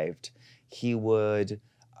arrived. I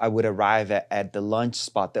would arrive at the lunch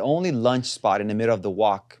spot, the only lunch spot in the middle of the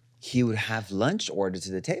walk. He would have lunch ordered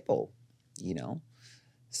to the table,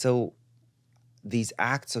 So these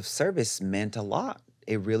acts of service meant a lot.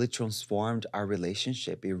 It really transformed our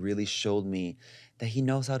relationship. It really showed me that he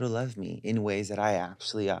knows how to love me in ways that I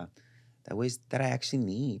actually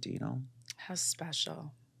need, How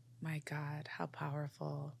special. My God, how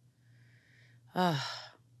powerful.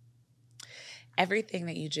 Everything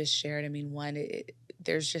that you just shared,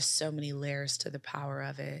 there's just so many layers to the power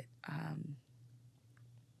of it.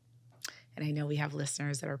 And I know we have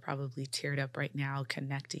listeners that are probably teared up right now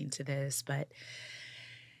connecting to this, but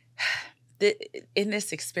in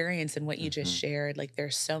this experience and what you just shared,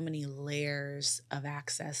 there's so many layers of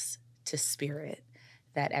access to spirit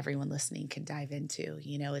that everyone listening can dive into.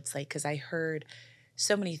 It's like, because I heard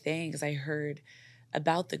so many things. I heard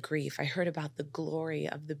about the grief. I heard about the glory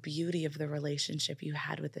of the beauty of the relationship you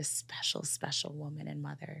had with this special, special woman and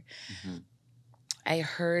mother. I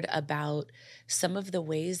heard about some of the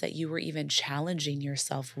ways that you were even challenging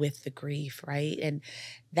yourself with the grief, right? And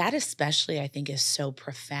that especially, I think, is so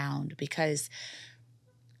profound, because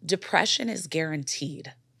depression is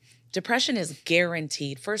guaranteed. Depression is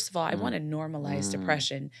guaranteed. First of all, I want to normalize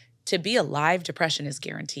depression. To be alive, depression is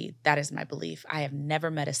guaranteed. That is my belief. I have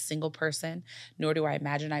never met a single person, nor do I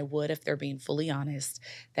imagine I would if they're being fully honest,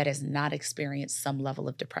 that has not experienced some level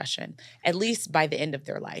of depression, at least by the end of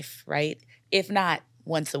their life, right? If not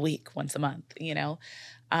once a week, once a month,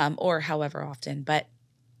 or however often. But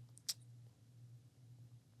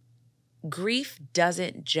grief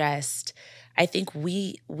doesn't just, I think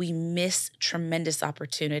we miss tremendous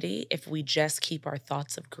opportunity if we just keep our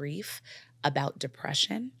thoughts of grief about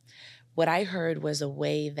depression. What I heard was a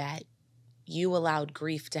way that you allowed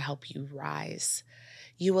grief to help you rise.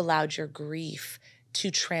 You allowed your grief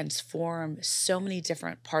to transform so many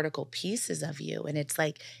different particle pieces of you. And it's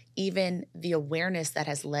like, even the awareness that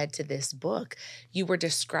has led to this book, you were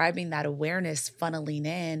describing that awareness funneling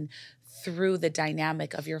in through the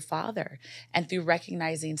dynamic of your father and through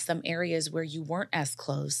recognizing some areas where you weren't as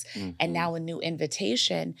close, and now a new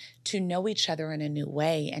invitation to know each other in a new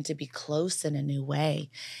way and to be close in a new way,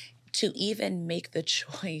 to even make the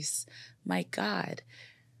choice, my God,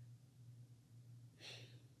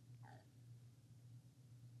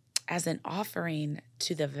 as an offering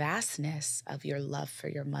to the vastness of your love for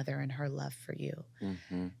your mother and her love for you,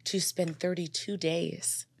 to spend 32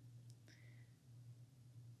 days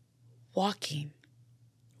walking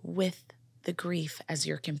with the grief as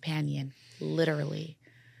your companion, literally.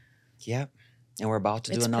 Yep. And we're about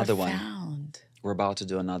to do It's another profound. one. We're about to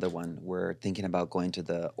do another one. We're thinking about going to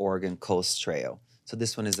the Oregon Coast Trail. So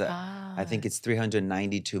this one is, I think it's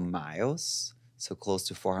 392 miles. So close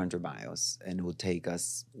to 400 miles, and it will take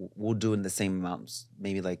us, we'll do in the same amounts,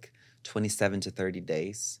 maybe like 27 to 30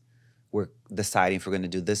 days. We're deciding if we're going to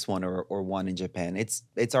do this one or one in Japan.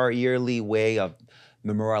 It's our yearly way of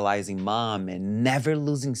memorializing mom and never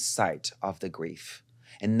losing sight of the grief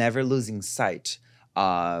and never losing sight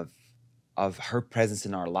of her presence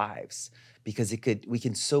in our lives, because we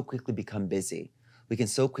can so quickly become busy. We can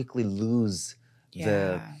so quickly lose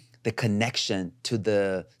the connection to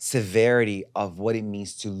the severity of what it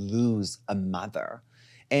means to lose a mother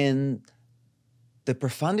and the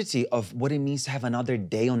profundity of what it means to have another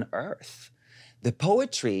day on earth. The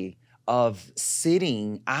poetry of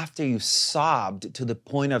sitting after you sobbed to the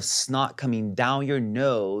point of snot coming down your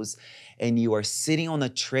nose, and you are sitting on a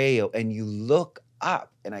trail and you look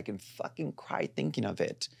up, and I can fucking cry thinking of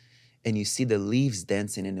it, and you see the leaves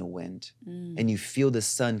dancing in the wind, and you feel the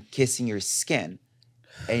sun kissing your skin,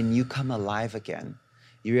 and you come alive again.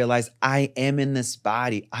 You realize, I am in this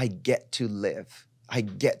body. I get to live. I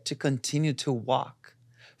get to continue to walk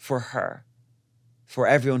for her, for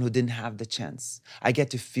everyone who didn't have the chance. I get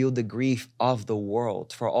to feel the grief of the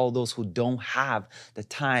world for all those who don't have the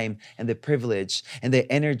time and the privilege and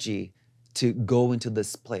the energy to go into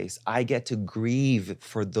this place. I get to grieve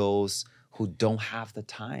for those who don't have the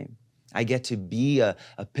time. I get to be a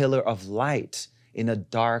pillar of light in a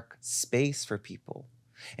dark space for people.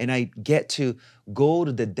 And I get to go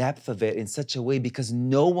to the depth of it in such a way because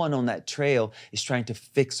no one on that trail is trying to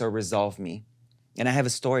fix or resolve me. And I have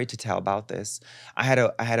a story to tell about this. I had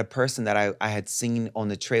a person that I had seen on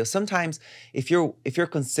the trail. Sometimes if you're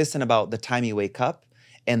consistent about the time you wake up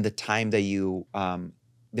and the time that you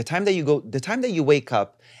wake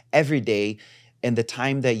up every day, and the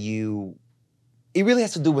time that it really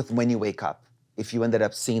has to do with when you wake up. If you ended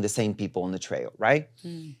up seeing the same people on the trail, right?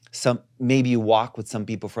 Maybe you walk with some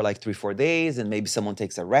people for like 3-4 days, and maybe someone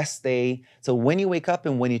takes a rest day. So when you wake up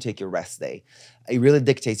and when you take your rest day, it really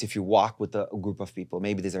dictates if you walk with a group of people.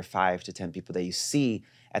 Maybe these are 5 to 10 people that you see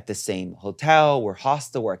at the same hotel or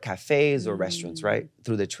hostel or cafes or restaurants, right?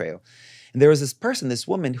 Through the trail. And there was this person, this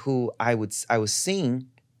woman who I was seeing,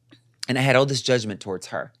 and I had all this judgment towards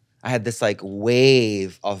her. I had this like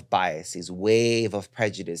wave of biases, wave of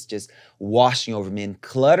prejudice just washing over me and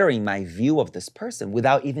cluttering my view of this person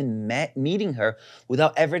without even meeting her,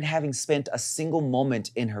 without ever having spent a single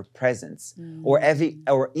moment in her presence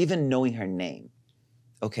or even knowing her name.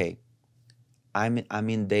 Okay, I'm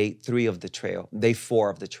in day 3 of the trail, day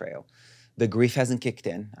 4 of the trail. The grief hasn't kicked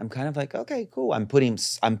in. I'm kind of like, okay, cool. I'm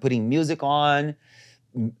putting music on.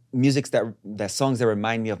 The songs that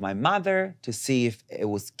remind me of my mother, to see if it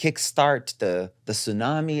was kickstart the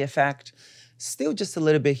tsunami effect. Still just a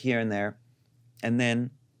little bit here and there. And then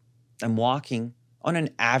I'm walking on an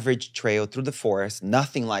average trail through the forest,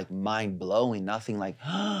 nothing like mind-blowing, nothing like,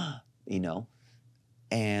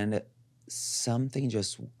 and something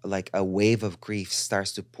just like a wave of grief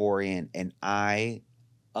starts to pour in, and I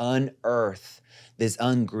unearth this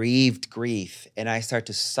ungrieved grief, and I start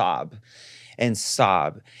to sob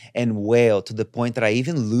and wail to the point that I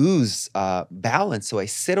even lose balance. So I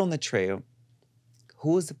sit on the trail.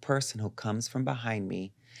 Who is the person who comes from behind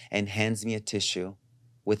me and hands me a tissue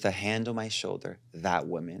with a hand on my shoulder? That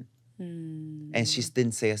woman. And she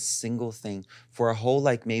didn't say a single thing for a whole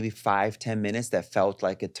like maybe 5-10 minutes that felt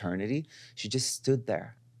like eternity. She just stood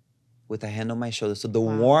there with a hand on my shoulder. So the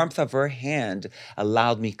warmth of her hand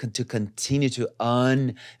allowed me to continue to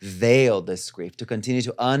unveil this grief, to continue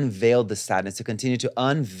to unveil the sadness, to continue to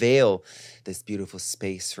unveil this beautiful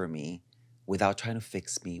space for me without trying to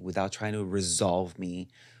fix me, without trying to resolve me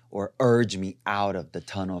or urge me out of the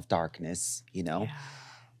tunnel of darkness, Yeah.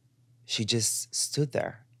 She just stood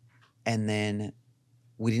there. And then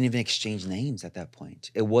we didn't even exchange names at that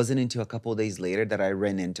point. It wasn't until a couple of days later that I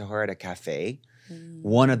ran into her at a cafe.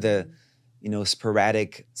 One of the,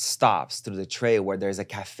 sporadic stops through the trail where there's a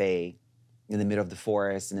cafe in the middle of the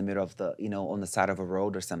forest, in the middle of the, on the side of a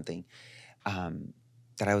road or something.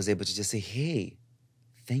 that I was able to just say, hey,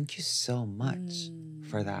 thank you so much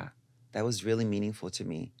for that. That was really meaningful to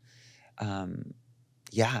me.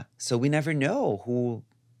 Yeah, so we never know who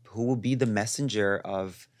will be the messenger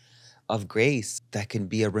of grace that can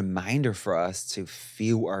be a reminder for us to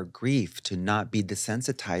feel our grief, to not be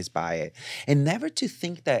desensitized by it, and never to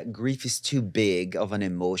think that grief is too big of an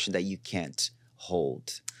emotion that you can't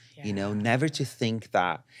hold. You know, never to think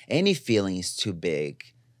that any feeling is too big,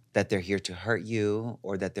 that they're here to hurt you,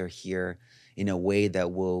 or that they're here in a way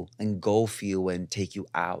that will engulf you and take you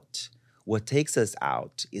out. What takes us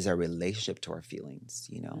out is our relationship to our feelings.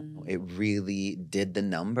 You know, it really did the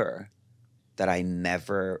number that I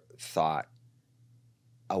never thought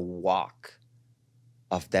a walk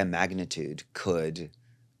of that magnitude could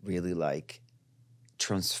really like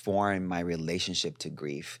transform my relationship to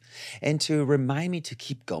grief, and to remind me to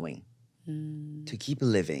keep going, to keep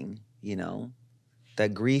living, you know,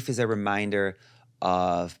 that grief is a reminder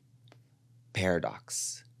of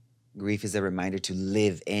paradox. Grief is a reminder to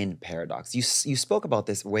live in paradox. You spoke about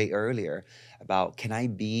this way earlier about, can I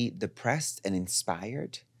be depressed and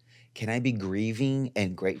inspired? Can I be grieving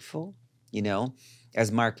and grateful? You know,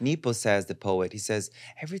 as Mark Nepo says, the poet, he says,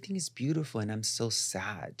 everything is beautiful and I'm so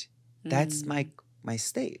sad. That's my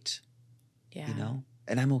state, you know,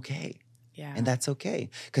 and I'm okay. Yeah. And that's okay.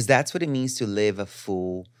 Because that's what it means to live a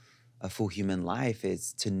full human life,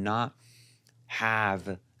 is to not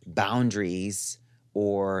have boundaries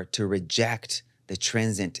or to reject the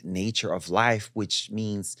transient nature of life, which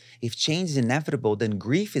means if change is inevitable, then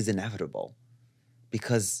grief is inevitable,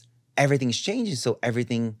 because everything's changing. So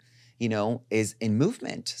everything, you know, is in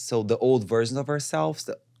movement. So the old version of ourselves,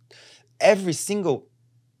 every single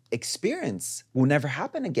experience will never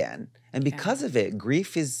happen again. And because of it,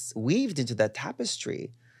 grief is weaved into that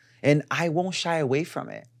tapestry. And I won't shy away from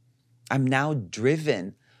it. I'm now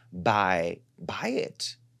driven by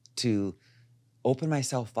it to open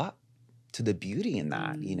myself up to the beauty in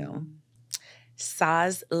that, you know.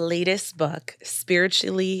 Sah's latest book,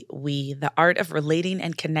 Spiritually We, The Art of Relating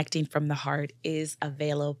and Connecting from the Heart, is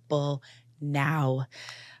available now.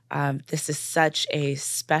 This is such a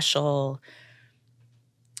special,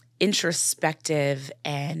 introspective,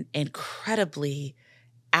 and incredibly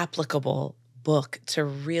applicable book to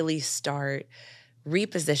really start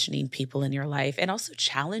repositioning people in your life, and also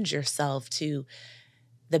challenge yourself to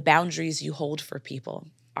the boundaries you hold for people.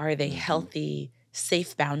 Are they healthy,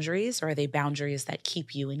 safe boundaries, or are they boundaries that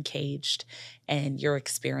keep you encaged and your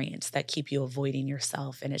experience, that keep you avoiding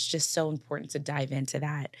yourself? And it's just so important to dive into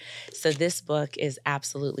that. So this book is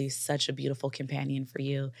absolutely such a beautiful companion for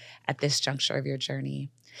you at this juncture of your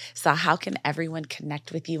journey. So how can everyone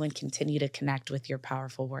connect with you and continue to connect with your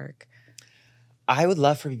powerful work? I would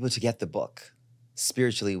love for people to get the book,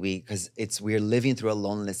 Spiritually We, because we're living through a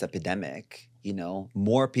loneliness epidemic. You know,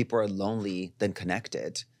 more people are lonely than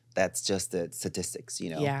connected. That's just the statistics,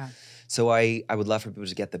 you know? Yeah. So I would love for people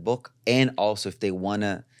to get the book. And also, if they want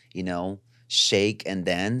to, you know, shake and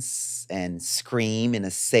dance and scream in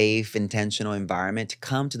a safe, intentional environment, to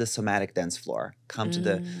come to the Somatic dance floor, come to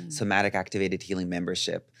the Somatic Activated Healing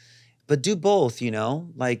membership. But do both, you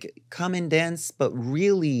know, like come and dance, but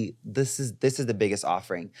really this is the biggest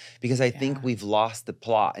offering, because I think we've lost the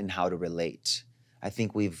plot in how to relate. I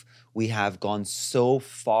think we have gone so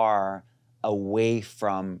far away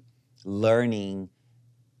from learning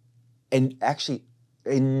and actually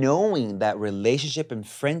knowing that relationship and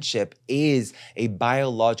friendship is a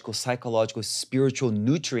biological, psychological, spiritual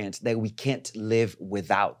nutrient that we can't live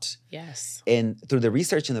without. Yes. And through the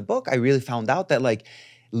research in the book, I really found out that like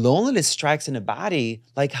loneliness strikes in the body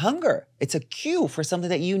like hunger. It's a cue for something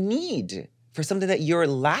that you need, for something that you're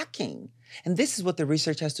lacking. And this is what the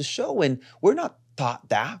research has to show. And we're not taught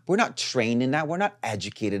that. We're not trained in that. We're not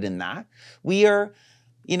educated in that. We are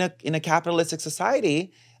in a capitalistic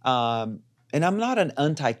society. And I'm not an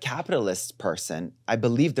anti-capitalist person. I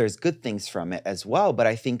believe there's good things from it as well. But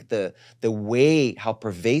I think the way how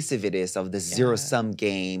pervasive it is of this zero-sum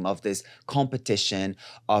game, of this competition,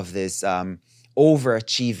 of this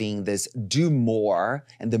overachieving, this do more,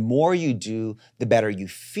 and the more you do, the better you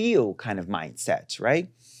feel kind of mindset, right?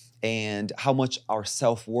 And how much our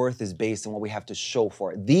self-worth is based on what we have to show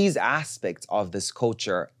for it. These aspects of this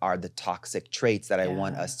culture are the toxic traits that I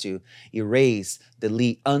want us to erase,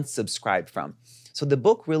 delete, unsubscribe from. So the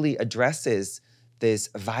book really addresses this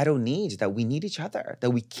vital need that we need each other,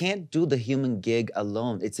 that we can't do the human gig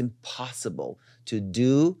alone. It's impossible to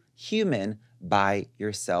do human by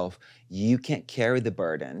yourself. You can't carry the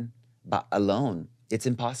burden alone. It's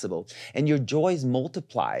impossible. And your joy is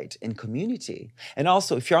multiplied in community. And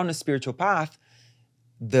also, if you're on a spiritual path,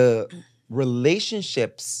 the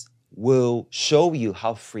relationships will show you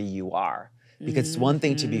how free you are. Because it's one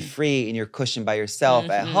thing to be free in your cushion by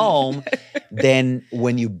yourself at home. Then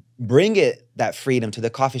when you bring that freedom to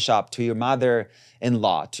the coffee shop, to your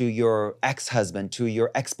mother-in-law, to your ex-husband, to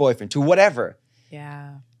your ex-boyfriend, to whatever.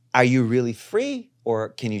 Yeah. Are you really free, or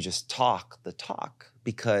can you just talk the talk?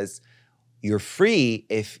 Because you're free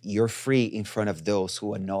if you're free in front of those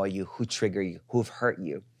who annoy you, who trigger you, who've hurt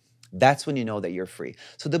you. That's when you know that you're free.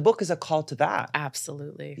 So the book is a call to that.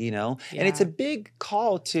 Absolutely. You know? Yeah. And it's a big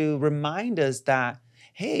call to remind us that,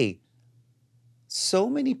 hey, so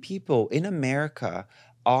many people in America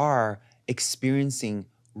are experiencing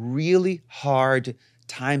really hard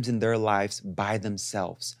times in their lives by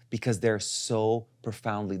themselves because they're so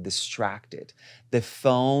profoundly distracted. The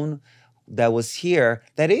phone that is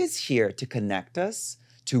here to connect us,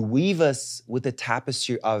 to weave us with a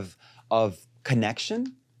tapestry of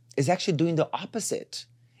connection, is actually doing the opposite.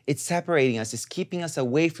 It's separating us. It's keeping us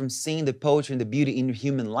away from seeing the poetry and the beauty in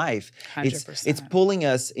human life. 100%. It's pulling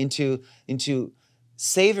us into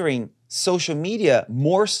savoring social media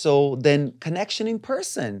more so than connection in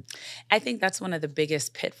person. I think that's one of the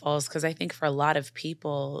biggest pitfalls, because I think for a lot of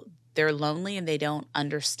people, they're lonely and they don't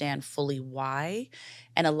understand fully why.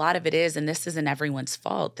 And a lot of it is, and this isn't everyone's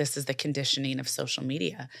fault, this is the conditioning of social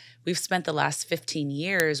media. We've spent the last 15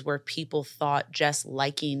 years where people thought just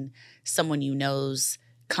liking someone you know's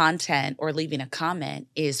content or leaving a comment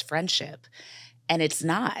is friendship. And it's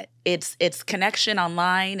not. It's connection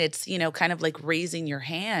online. It's, kind of like raising your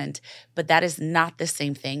hand, but that is not the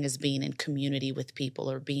same thing as being in community with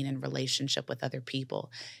people or being in relationship with other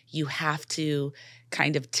people. You have to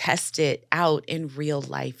kind of test it out in real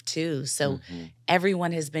life too. So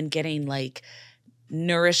everyone has been getting like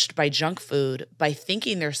nourished by junk food by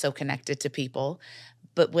thinking they're so connected to people.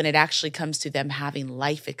 But when it actually comes to them having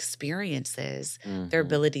life experiences, their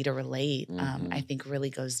ability to relate, I think really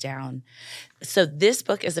goes down. So this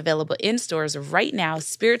book is available in stores right now,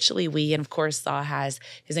 Spiritually We. And of course, Sah has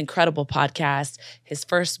his incredible podcast, his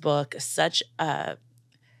first book,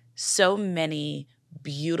 so many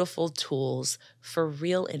beautiful tools for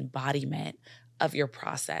real embodiment of your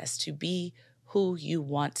process to be who you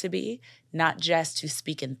want to be, not just to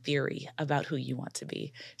speak in theory about who you want to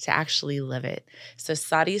be, to actually live it. So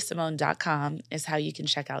SahD'Simone.com is how you can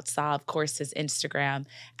check out Sah. Of course, his Instagram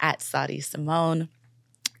at Sah D'Simone.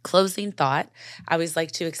 Closing thought, I always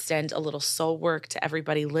like to extend a little soul work to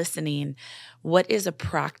everybody listening. What is a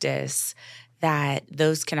practice that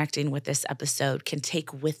those connecting with this episode can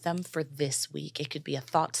take with them for this week? It could be a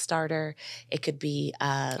thought starter. It could be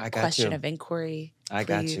a question of inquiry. I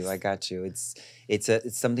got you.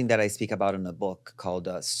 It's something that I speak about in a book called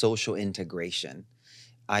Social Integration.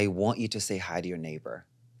 I want you to say hi to your neighbor.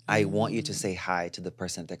 I want you to say hi to the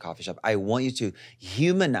person at the coffee shop. I want you to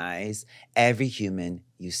humanize every human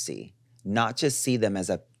you see, not just see them as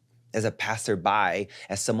a passerby,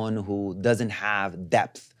 as someone who doesn't have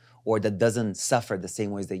depth or that doesn't suffer the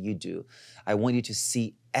same ways that you do. I want you to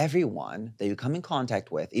see everyone that you come in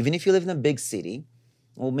contact with, even if you live in a big city.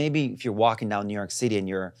 Well, maybe if you're walking down New York City and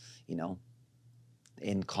you're,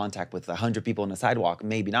 in contact with 100 people on the sidewalk,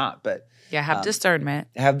 maybe not, but... Yeah, have discernment.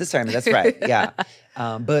 Have discernment, that's right, yeah.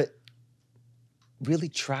 But really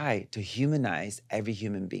try to humanize every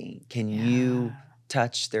human being. Can you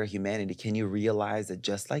touch their humanity? Can you realize that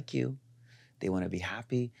just like you, they want to be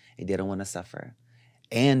happy and they don't want to suffer?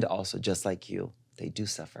 And also, just like you, they do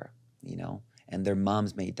suffer, and their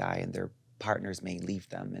moms may die and their partners may leave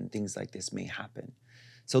them and things like this may happen.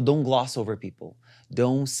 So don't gloss over people.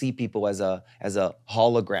 Don't see people as a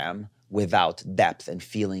hologram without depth and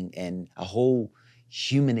feeling and a whole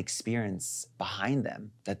human experience behind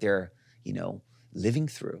them that they're, living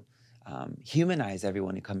through. Humanize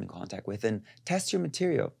everyone you come in contact with and test your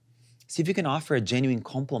material. See if you can offer a genuine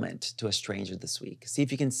compliment to a stranger this week. See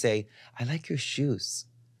if you can say, I like your shoes.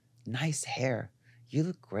 Nice hair. You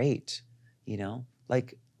look great.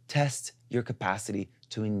 Test your capacity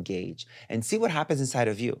to engage and see what happens inside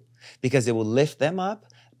of you, because it will lift them up.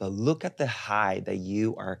 But look at the high that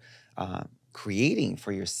you are creating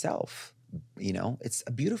for yourself. It's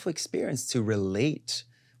a beautiful experience to relate.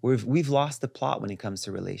 We've lost the plot when it comes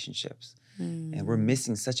to relationships, and we're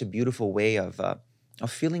missing such a beautiful way of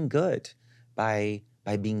feeling good by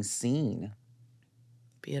being seen.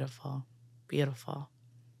 Beautiful, beautiful.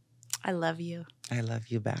 I love you. I love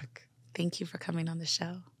you back. Thank you for coming on the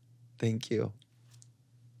show. Thank you.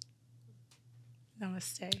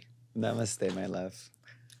 Namaste. Namaste, my love.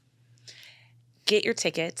 Get your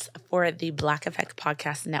tickets for the Black Effect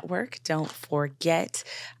Podcast Network. Don't forget,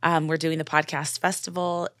 we're doing the podcast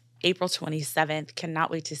festival April 27th.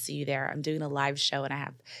 Cannot wait to see you there. I'm doing a live show and I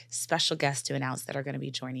have special guests to announce that are going to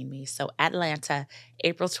be joining me. So Atlanta,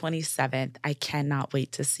 April 27th. I cannot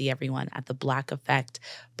wait to see everyone at the Black Effect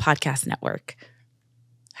Podcast Network.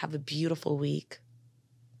 Have a beautiful week.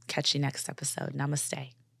 Catch you next episode.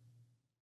 Namaste.